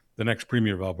be the next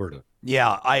premier of Alberta.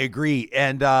 Yeah, I agree.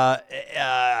 And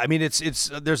I mean, it's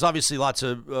there's obviously lots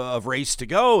of race to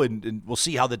go, and we'll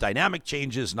see how the dynamic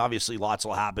changes. And obviously lots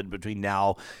will happen between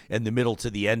now and the middle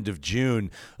to the end of June.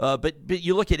 But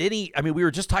you look at we were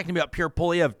just talking about Pierre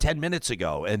Poilievre 10 minutes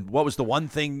ago. And what was the one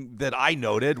thing that I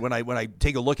noted when I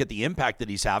take a look at the impact that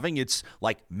he's having? It's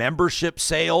like membership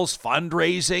sales,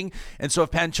 fundraising. And so if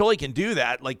Pancholi can do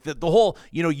that, like the whole,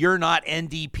 you're not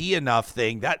NDP enough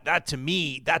thing, that to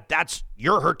me, that's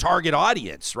you're her target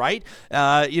audience, right?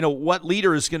 What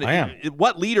leader is going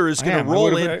to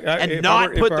roll in and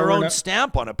not put their own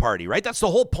stamp on a party, right? That's the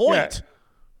whole point.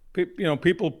 Yeah.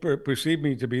 People perceive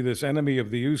me to be this enemy of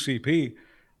the UCP.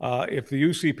 If the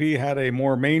UCP had a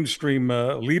more mainstream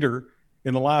leader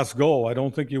in the last go, I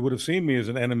don't think you would have seen me as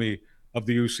an enemy of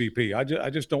the UCP. I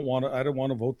just don't want to. I don't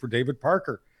want to vote for David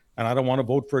Parker, and I don't want to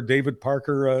vote for a David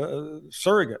Parker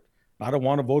surrogate. I don't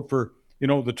want to vote for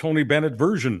the Tony Bennett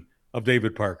version of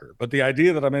David Parker. But the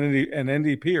idea that I'm an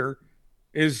NDPer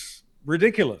is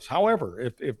ridiculous. However,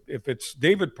 if it's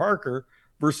David Parker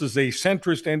versus a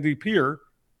centrist NDPer,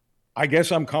 I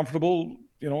guess I'm comfortable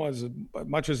as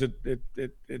much as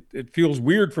it feels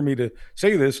weird for me to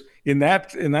say this, in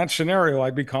that scenario,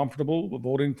 I'd be comfortable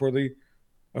voting for the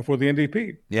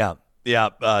NDP. Yeah.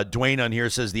 Dwayne on here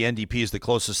says the NDP is the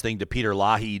closest thing to Peter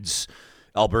Lougheed's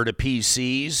Alberta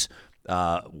PCs.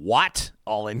 What?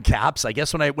 All in caps. I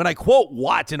guess when I quote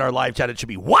what in our live chat, it should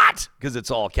be what, because it's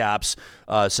all caps.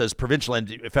 Says provincial and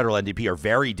federal NDP are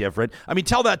very different. I mean,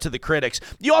 tell that to the critics.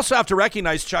 You also have to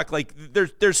recognize, Chuck, like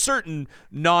there's certain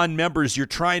non-members you're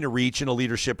trying to reach in a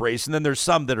leadership race, and then there's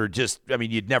some that are just, I mean,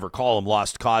 you'd never call them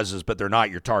lost causes, but they're not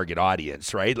your target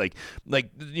audience, right? Like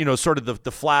sort of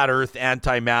the flat earth,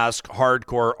 anti-mask,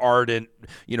 hardcore, ardent,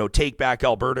 take back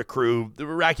Alberta crew.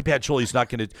 Racky Pancholi's not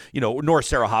going to, nor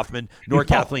Sarah Hoffman, nor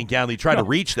Kathleen Ganley try to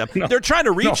reach them. They're trying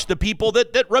to reach the people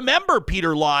that remember Peter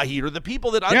Lougheed, or the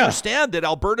people that understand that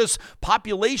Alberta's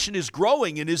population is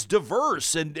growing and is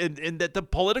diverse, and that the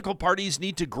political parties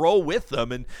need to grow with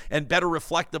them and better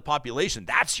reflect the population.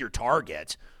 That's your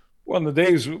target. Well, in the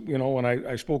days, when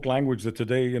I spoke language that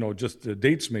today, just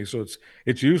dates me, so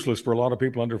it's useless for a lot of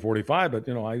people under 45. But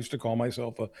I used to call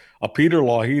myself a Peter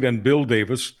Lougheed and Bill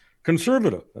Davis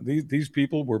conservative. These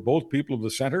people were both people of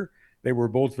the center. They were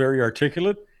both very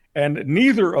articulate, and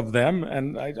neither of them,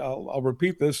 and I'll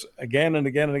repeat this again and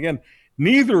again and again,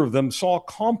 neither of them saw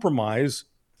compromise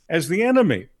as the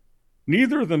enemy.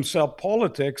 Neither of them saw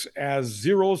politics as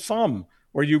zero sum,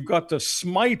 where you've got to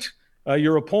smite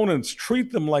your opponents,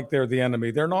 treat them like they're the enemy.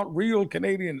 They're not real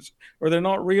Canadians, or they're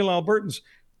not real Albertans.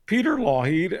 Peter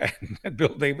Lougheed and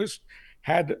Bill Davis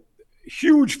had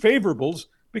huge favorables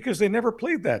because they never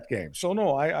played that game. So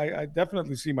no, I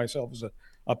definitely see myself as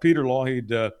a Peter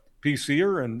Lougheed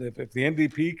PCer, and if the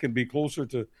NDP can be closer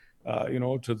to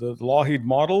to the Lougheed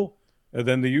model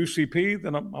than the UCP,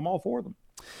 then I'm all for them.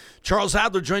 Charles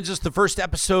Adler joins us the first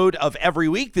episode of every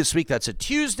week. This week, that's a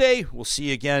Tuesday. We'll see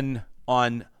you again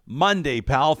on Monday,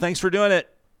 pal. Thanks for doing it.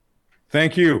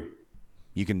 Thank you.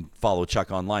 You can follow Chuck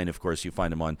online, of course. You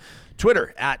find him on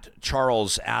Twitter at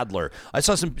Charles Adler. I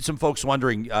saw some folks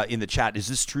wondering in the chat, is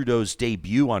this Trudeau's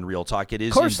debut on Real Talk? It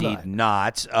is indeed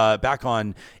not. Back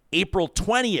on April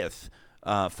 20th,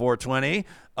 420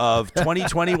 of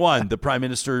 2021, the Prime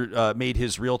Minister made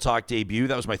his Real Talk debut.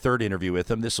 That was my third interview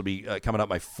with him. This will be coming up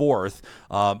my fourth.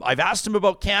 I've asked him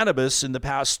about cannabis in the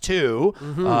past two.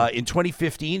 In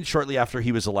 2015, shortly after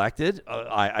he was elected,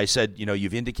 I said,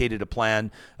 you've indicated a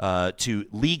plan to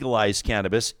legalize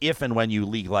cannabis. If and when you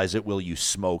legalize it, will you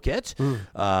smoke it?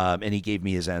 And he gave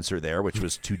me his answer there, which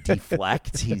was to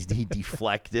deflect. He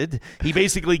deflected. He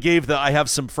basically gave the I have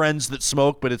some friends that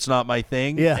smoke, but it's not my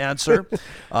thing answer.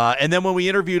 And then when we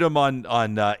interviewed him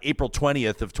on April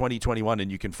 20th of 2021,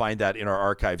 and you can find that in our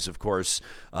archives, of course.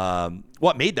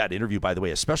 What made that interview, by the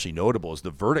way, especially notable is the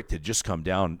verdict had just come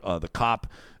down. The cop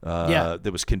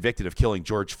that was convicted of killing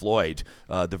George Floyd,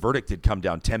 the verdict had come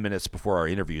down 10 minutes before our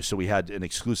interview, so we had an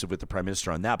exclusive with the Prime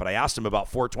Minister on that. But I asked him about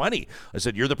 420. I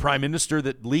said, you're the Prime Minister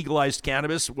that legalized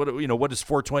cannabis. What is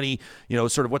 420,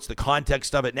 sort of what's the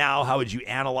context of it now? How would you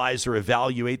analyze or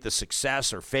evaluate the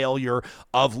success or failure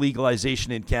of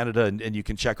legalization in Canada? And you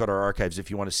can check out our archives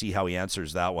if you want to see how he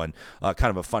answers that one.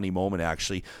 Kind of a funny moment,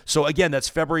 actually. So again, that's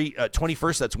February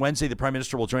 21st. That's Wednesday. The Prime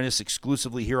Minister will join us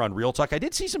exclusively here on Real Talk. I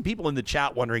did see some people in the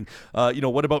chat wondering,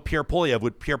 what about Pierre Poilievre?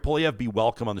 Would Pierre Poilievre be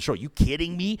welcome on the show? Are you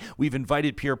kidding me? We've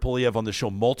invited Pierre Poilievre on the show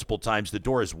multiple times. The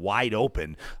door is wide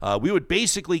open. We would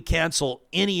basically cancel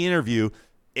any interview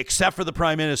except for the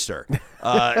Prime Minister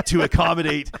to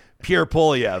accommodate Pierre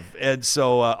Poilievre. And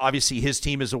so obviously his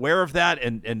team is aware of that,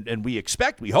 and we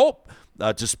hope,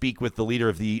 to speak with the leader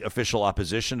of the official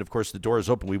opposition. Of course, the door is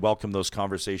open. We welcome those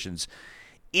conversations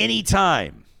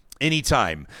anytime.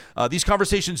 These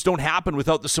conversations don't happen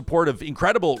without the support of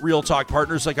incredible Real Talk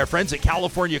partners like our friends at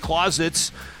California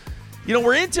Closets.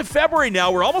 We're into February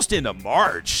now. We're almost into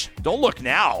March. Don't look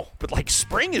now, but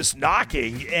spring is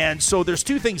knocking. And so there's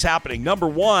two things happening. Number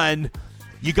one,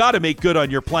 you got to make good on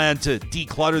your plan to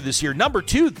declutter this year. Number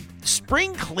two,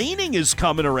 spring cleaning is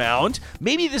coming around.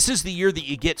 Maybe this is the year that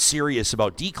you get serious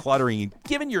about decluttering and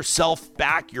giving yourself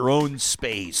back your own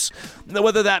space. Now,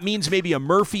 whether that means maybe a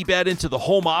Murphy bed into the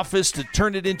home office to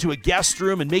turn it into a guest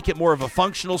room and make it more of a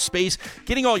functional space,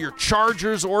 getting all your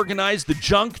chargers organized, the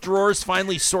junk drawers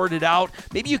finally sorted out.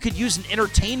 Maybe you could use an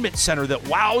entertainment center that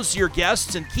wows your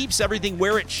guests and keeps everything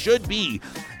where it should be.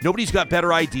 Nobody's got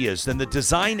better ideas than the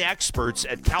design experts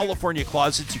at California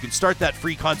Closets. You can start that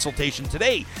free consultation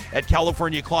today at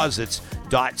CaliforniaClosets.com.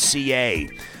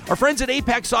 Our friends at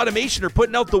Apex Automation are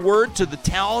putting out the word to the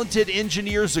talented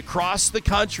engineers across the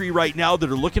country right now that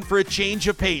are looking for a change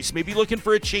of pace, maybe looking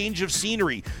for a change of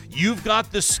scenery. You've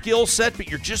got the skill set, but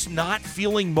you're just not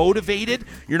feeling motivated.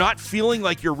 You're not feeling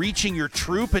like you're reaching your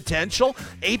true potential.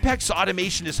 Apex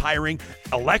Automation is hiring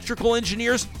electrical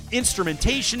engineers,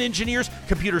 instrumentation engineers,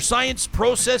 computer science,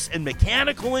 process, and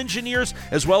mechanical engineers,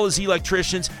 as well as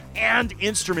electricians and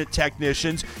instrument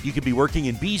technicians. You could be working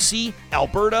in BC,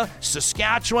 Alberta,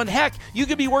 Saskatchewan. Heck, you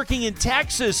could be working in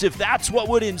Texas if that's what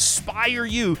would inspire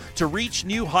you to reach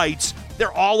new heights.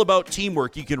 They're all about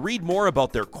teamwork. You can read more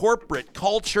about their corporate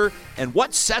culture and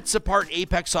what sets apart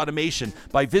Apex Automation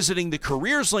by visiting the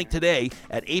careers link today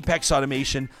at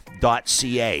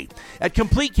apexautomation.ca. At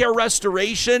Complete Care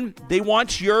Restoration, they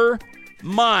want your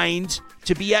mind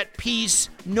to be at peace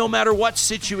no matter what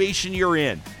situation you're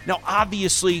in. Now,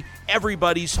 obviously,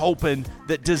 everybody's hoping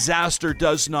that disaster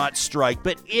does not strike,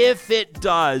 but if it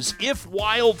does, if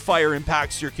wildfire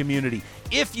impacts your community,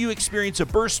 if you experience a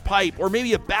burst pipe or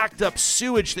maybe a backed up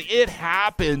sewage, it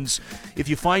happens. If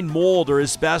you find mold or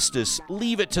asbestos,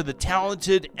 leave it to the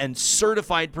talented and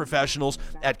certified professionals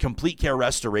at Complete Care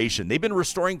Restoration. They've been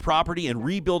restoring property and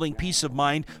rebuilding peace of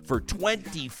mind for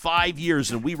 25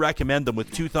 years, and we recommend them with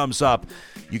 2 thumbs up.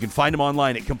 You can find them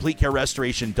online at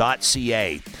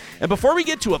CompleteCareRestoration.ca. And before we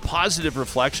get to a positive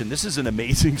reflection, this is an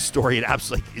amazing story and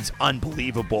absolutely it's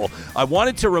unbelievable. I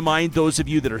wanted to remind those of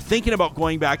you that are thinking about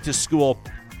going back to school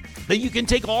that you can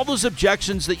take all those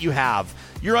objections that you have.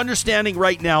 You're understanding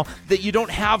right now that you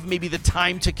don't have maybe the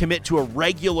time to commit to a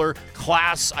regular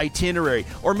class itinerary,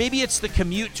 or maybe it's the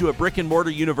commute to a brick and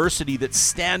mortar university that's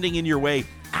standing in your way.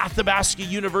 Athabasca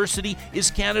University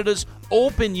is Canada's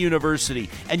open university,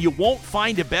 and you won't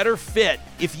find a better fit.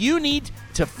 If you need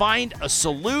to find a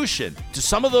solution to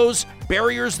some of those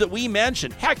barriers that we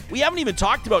mentioned, heck, we haven't even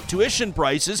talked about tuition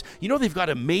prices. You know, they've got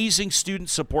amazing student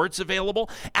supports available.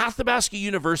 Athabasca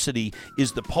University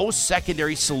is the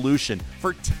post-secondary solution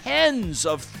for tens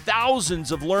of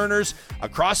thousands of learners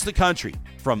across the country,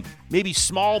 from maybe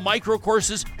small micro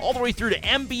courses all the way through to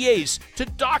MBAs to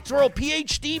doctoral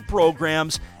PhD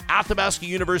programs. Athabasca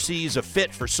University is a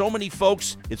fit for so many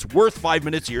folks. It's worth 5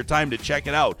 minutes of your time to check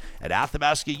it out at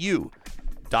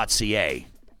athabascau.ca.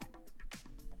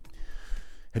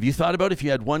 Have you thought about, if you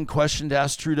had one question to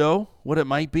ask Trudeau, what it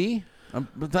might be?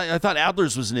 I thought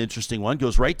Adler's was an interesting one.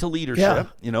 Goes right to leadership. Yeah.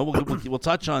 You know, we'll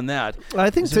touch on that. I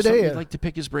think today you'd like to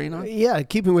pick his brain on. Yeah,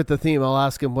 keeping with the theme, I'll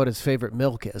ask him what his favorite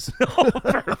milk is. Oh,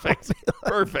 perfect.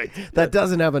 Perfect. That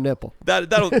doesn't have a nipple.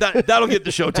 That'll get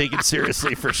the show taken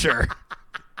seriously for sure.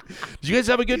 Did you guys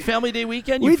have a good family day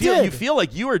weekend? We did. You feel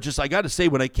like you were just, I got to say,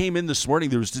 when I came in this morning,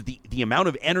 there was just the amount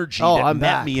of energy that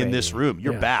met me in this room.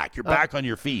 You're back. You're back on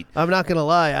your feet. I'm not going to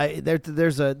lie.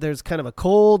 There's kind of a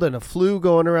cold and a flu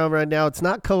going around right now. It's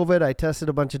not COVID. I tested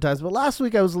a bunch of times, but last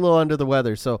week I was a little under the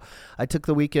weather, so I took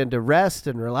the weekend to rest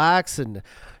and relax and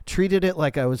treated it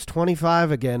like I was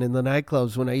 25 again in the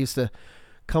nightclubs when I used to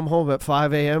come home at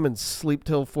 5 a.m. and sleep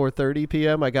till 4:30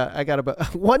 p.m. I got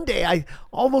about one day I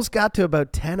almost got to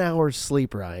about 10 hours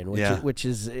sleep, Ryan, which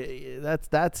is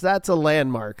that's a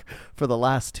landmark for the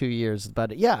last 2 years.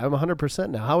 But yeah, I'm 100%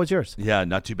 now. How was yours? Yeah,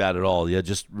 not too bad at all. Yeah,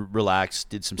 just relaxed,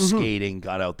 did some skating,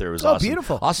 got out there. It was awesome.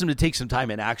 Beautiful. Awesome to take some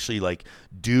time and actually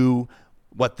do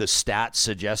what the stats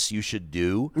suggests you should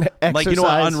do. Exercise. Like,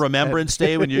 on Remembrance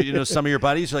Day, when you some of your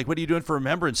buddies are like, what are you doing for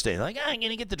Remembrance Day? Like, I'm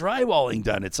going to get the drywalling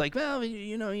done. It's like, well,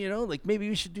 like maybe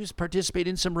we should participate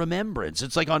in some remembrance.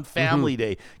 It's like on Family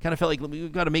Day. Kind of felt like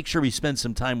we've got to make sure we spend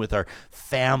some time with our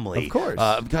family. Of course.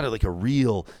 I've got a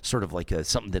real sort of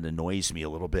something that annoys me a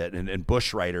little bit. And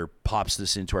Bushwriter pops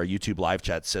this into our YouTube live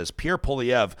chat, says, Pierre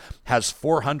Poilievre has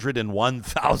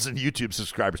 401,000 YouTube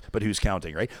subscribers, but who's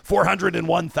counting, right?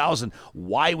 401,000.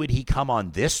 Why would he come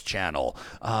on this channel?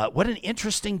 What an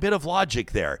interesting bit of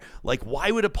logic there. Like,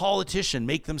 why would a politician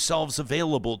make themselves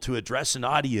available to address an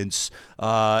audience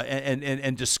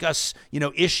and discuss,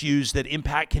 issues that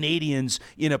impact Canadians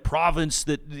in a province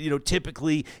that,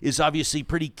 typically is obviously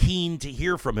pretty keen to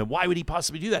hear from him? Why would he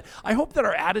possibly do that? I hope that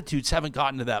our attitudes haven't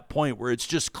gotten to that point where it's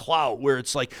just clout, where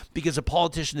it's like, because a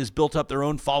politician has built up their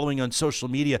own following on social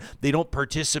media, they don't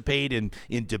participate in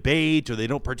debate, or they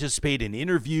don't participate in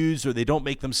interviews, or they don't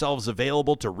make themselves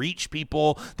available to reach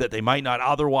people that they might not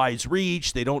otherwise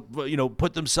reach. They don't,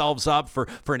 put themselves up for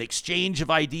an exchange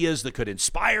of ideas that could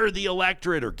inspire the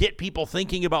electorate or get people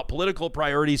thinking about political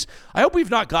priorities. I hope we've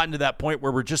not gotten to that point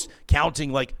where we're just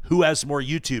counting who has more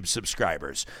YouTube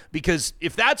subscribers. Because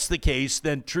if that's the case,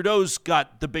 then Trudeau's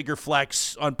got the bigger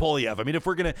flex on Poilievre. I mean, if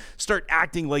we're going to start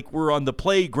acting like we're on the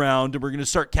playground and we're going to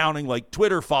start counting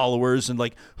Twitter followers and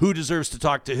who deserves to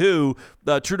talk to who,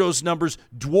 Trudeau's numbers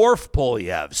dwarf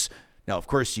Poilievre's. Now, of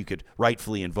course, you could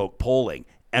rightfully invoke polling,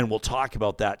 and we'll talk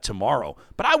about that tomorrow.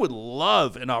 But I would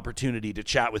love an opportunity to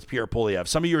chat with Pierre Poilievre.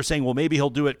 Some of you are saying, well, maybe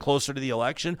he'll do it closer to the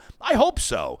election. I hope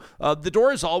so. The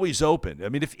door is always open. I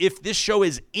mean, if this show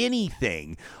is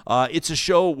anything, it's a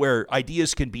show where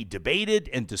ideas can be debated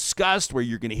and discussed, where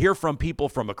you're going to hear from people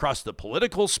from across the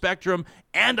political spectrum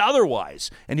and otherwise,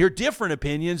 and hear different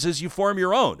opinions as you form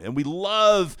your own. And we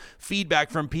love feedback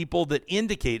from people that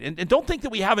indicate, and don't think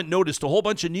that we haven't noticed a whole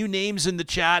bunch of new names in the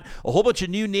chat, a whole bunch of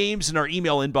new names in our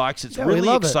email inbox. It's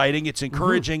really exciting. It's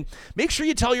encouraging. Make sure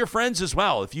you tell your friends as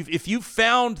well. If you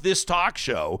found this talk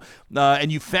show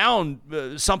and you found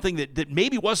something that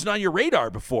maybe wasn't on your radar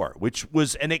before, which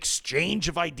was an exchange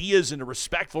of ideas in a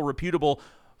respectful, reputable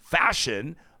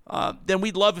fashion, then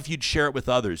we'd love if you'd share it with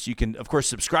others. You can, of course,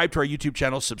 subscribe to our YouTube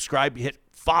channel, hit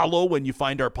follow when you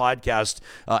find our podcast,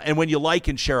 and when you like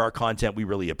and share our content, we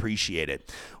really appreciate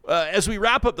it. As we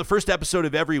wrap up the first episode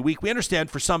of every week, we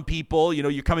understand for some people,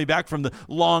 you're coming back from the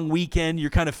long weekend, you're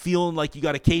kind of feeling like you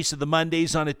got a case of the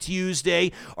Mondays on a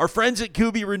Tuesday. Our friends at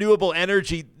Kubi Renewable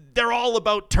Energy, they're all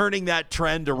about turning that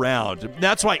trend around.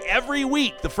 That's why every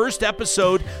week, the first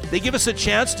episode, they give us a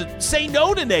chance to say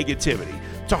no to negativity,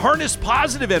 to harness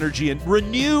positive energy and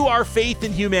renew our faith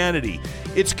in humanity.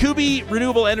 It's Kubi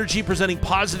Renewable Energy presenting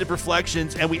Positive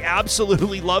Reflections, and we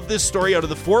absolutely love this story out of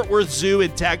the Fort Worth Zoo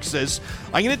in Texas.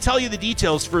 I'm going to tell you the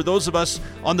details for those of us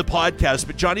on the podcast,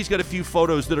 but Johnny's got a few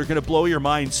photos that are going to blow your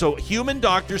mind. So, human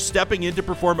doctors stepping in to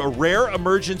perform a rare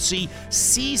emergency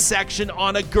C-section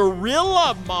on a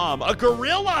gorilla mom. A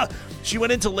gorilla! She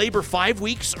went into labor 5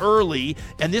 weeks early,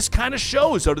 and this kind of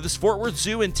shows out of this Fort Worth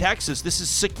Zoo in Texas. This is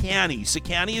Sakani.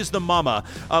 Sakani is the mama,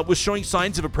 was showing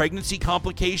signs of a pregnancy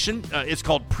complication. It's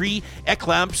called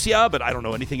pre-eclampsia, but I don't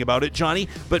know anything about it, Johnny.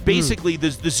 But basically, the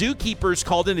zookeepers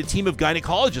called in a team of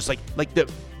gynecologists,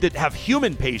 that have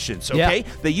human patients, okay?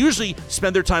 Yeah. They usually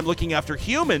spend their time looking after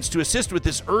humans to assist with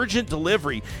this urgent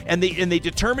delivery. And they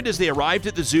determined as they arrived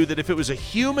at the zoo that if it was a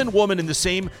human woman in the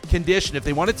same condition, if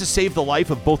they wanted to save the life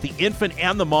of both the infant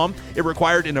and the mom, it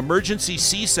required an emergency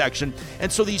C-section.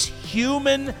 And so these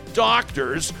human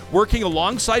doctors, working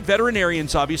alongside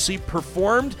veterinarians, obviously,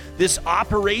 performed this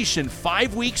operation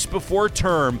 5 weeks before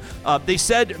term. They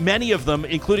said many of them,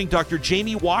 including Dr.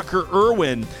 Jamie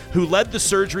Walker-Irwin, who led the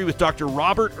surgery with Dr.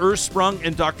 Robert Ersprung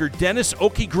and Dr. Dennis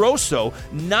Okigrosso,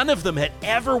 none of them had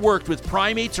ever worked with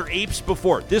primates or apes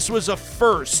before. This was a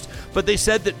first, but they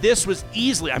said that this was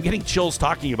easily, I'm getting chills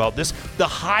talking about this, the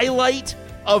highlight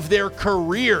of their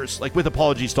careers, like with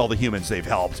apologies to all the humans they've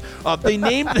helped. They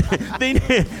named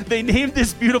they named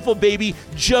this beautiful baby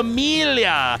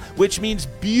Jamilia, which means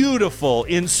beautiful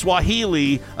in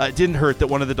Swahili. It didn't hurt that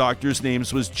one of the doctors'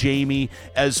 names was Jamie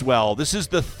as well. This is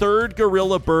the third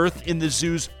gorilla birth in the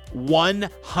zoo's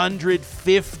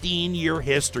 115-year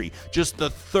history. Just the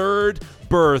third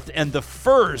birth and the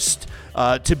first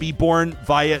to be born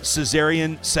via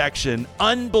cesarean section.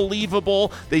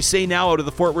 Unbelievable. They say now out of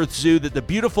the Fort Worth Zoo that the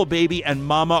beautiful baby and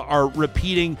mama are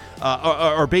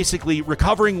are basically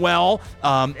recovering well.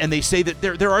 And they say that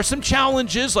there are some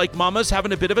challenges, like mama's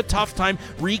having a bit of a tough time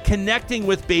reconnecting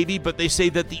with baby, but they say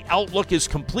that the outlook is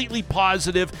completely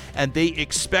positive and they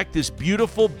expect this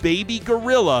beautiful baby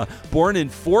gorilla born in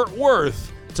Fort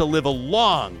Worth to live a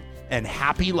long and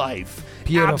happy life.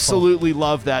 Beautiful. Absolutely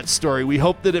love that story. We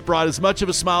hope that it brought as much of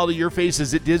a smile to your face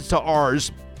as it did to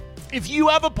ours. If you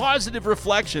have a positive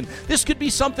reflection, this could be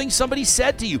something somebody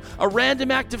said to you, a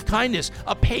random act of kindness,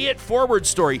 a pay it forward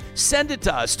story. Send it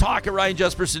to us,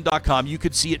 talk@ryanjesperson.com. You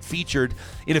could see it featured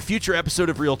in a future episode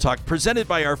of Real Talk presented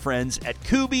by our friends at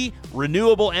Kubi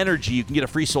Renewable Energy. You can get a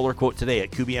free solar quote today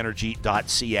at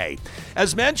kubienergy.ca.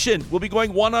 As mentioned, we'll be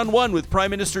going one-on-one with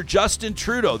Prime Minister Justin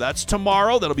Trudeau. That's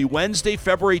tomorrow. That'll be Wednesday,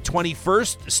 February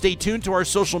 21st. Stay tuned to our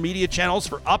social media channels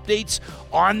for updates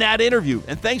on that interview.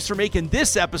 And thanks for making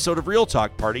this episode of Real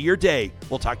Talk part of your day.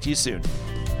 We'll talk to you soon.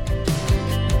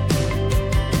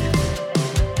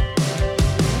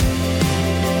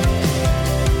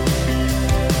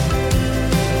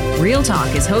 Real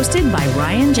Talk is hosted by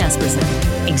Ryan Jesperson,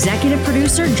 executive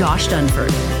producer Josh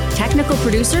Dunford, technical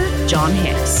producer John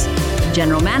Hicks,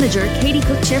 general manager Katie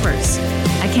Cook-Chivers,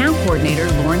 account coordinator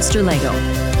Lawrence Derlego,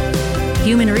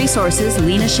 human resources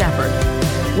Lena Shepard,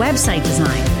 website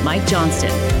design Mike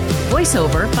Johnston,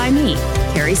 voiceover by me,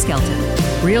 Carrie Skelton.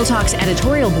 Real Talk's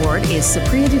editorial board is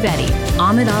Supriya Dwivedi,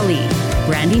 Ahmed Ali,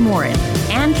 Brandy Morin,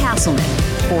 Ann Castleman,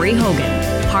 Corey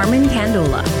Hogan, Harman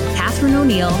Kandola, Catherine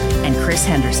O'Neill, and Chris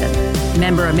Henderson.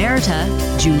 Member Emerita,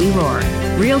 Julie Rohr.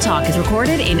 Real Talk is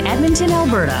recorded in Edmonton,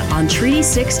 Alberta on Treaty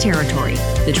 6 territory,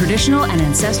 the traditional and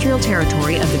ancestral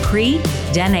territory of the Cree,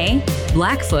 Dene,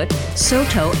 Blackfoot,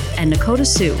 Saulteaux, and Nakota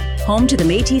Sioux, home to the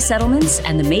Métis settlements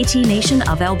and the Métis Nation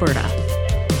of Alberta.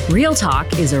 Real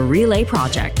Talk is a relay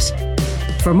project.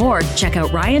 For more, check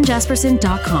out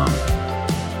ryanjesperson.com.